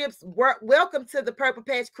memberships, welcome to the Purple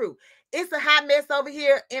Patch Crew. It's a hot mess over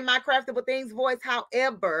here in my Craftable Things voice.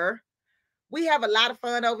 However, we have a lot of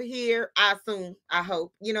fun over here. I assume, I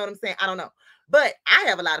hope, you know what I'm saying? I don't know, but I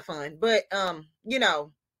have a lot of fun. But come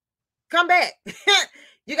back.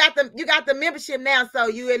 You got the membership now, so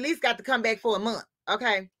you at least got to come back for a month,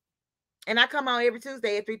 okay? And I come on every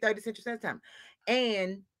Tuesday at 3:30 Central Standard Time.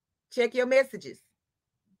 And check your messages.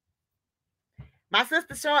 My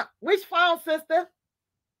sister Sean, which phone, sister?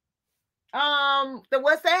 The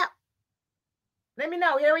WhatsApp. Let me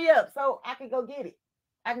know. Hurry up so I can go get it.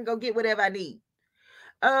 I can go get whatever I need.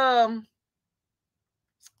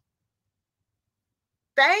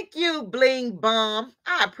 Thank you, Bling Bum.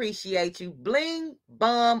 I appreciate you. Bling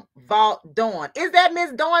Bum Vault Dawn. Is that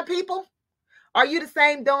Miss Dawn, people? Are you the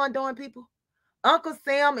same Dawn people? Uncle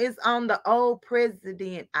Sam is on the old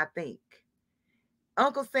president, I think.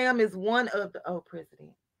 Uncle Sam is one of the old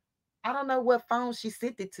presidents. I don't know what phone she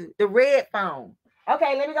sent it to. The red phone.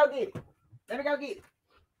 Okay, let me go get it.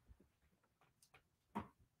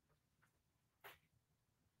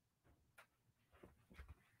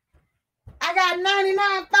 I got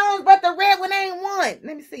 99 phones, but the red one ain't one.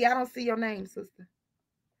 Let me see. I don't see your name, sister.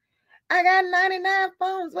 I got 99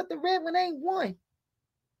 phones, but the red one ain't one.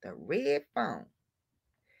 The red phone.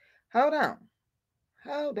 Hold on.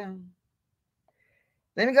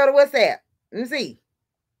 Let me go to WhatsApp. Let me see.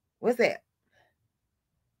 WhatsApp.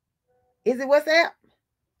 Is it WhatsApp?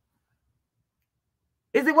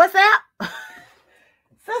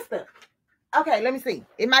 Sister. Okay, let me see.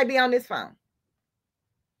 It might be on this phone.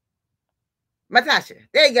 Matasha.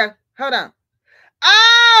 There you go. Hold on.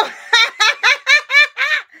 Oh!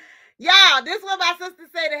 Y'all, this is what my sister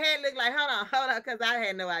said the head looked like. Hold on, because I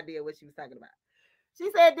had no idea what she was talking about. She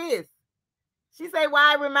said this. She said,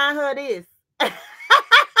 why I remind her of this?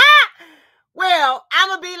 Well, I'm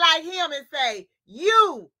going to be like him and say,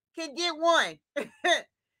 you can get one.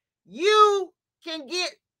 You can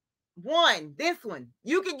get one. This one.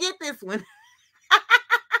 You can get this one.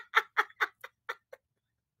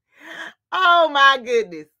 Oh, my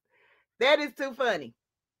goodness. That is too funny.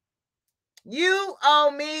 You owe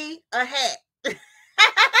me a hat.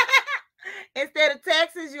 Instead of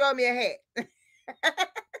taxes, you owe me a hat.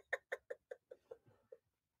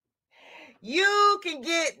 You can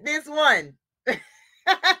get this one.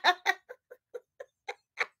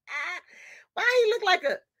 Why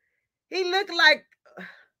he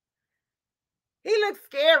looked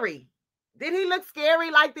scary. Did he look scary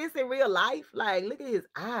like this in real life? Like, look at his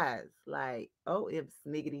eyes. Like, oh, it's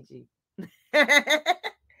sniggity G.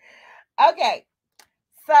 Okay.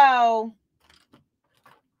 So,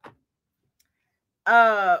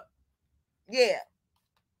 yeah.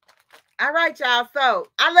 All right, y'all. So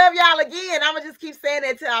I love y'all again. I'm gonna just keep saying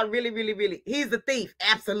that till I really. He's a thief.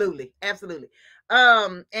 Absolutely. And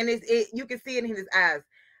you can see it in his eyes.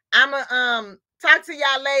 I'ma talk to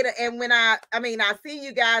y'all later. And when I'll see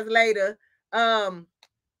you guys later. And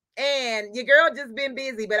your girl just been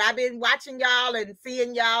busy, but I've been watching y'all and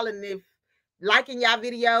seeing y'all and liking y'all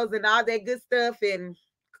videos and all that good stuff and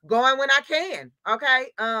going when I can.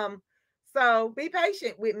 Okay. So be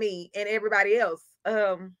patient with me and everybody else.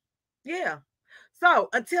 Yeah. So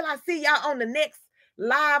until I see y'all on the next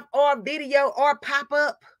live or video or pop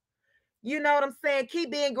up, you know what I'm saying?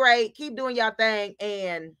 Keep being great. Keep doing y'all thing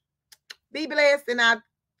and be blessed. And I'll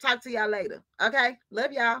talk to y'all later. Okay.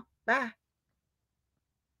 Love y'all. Bye.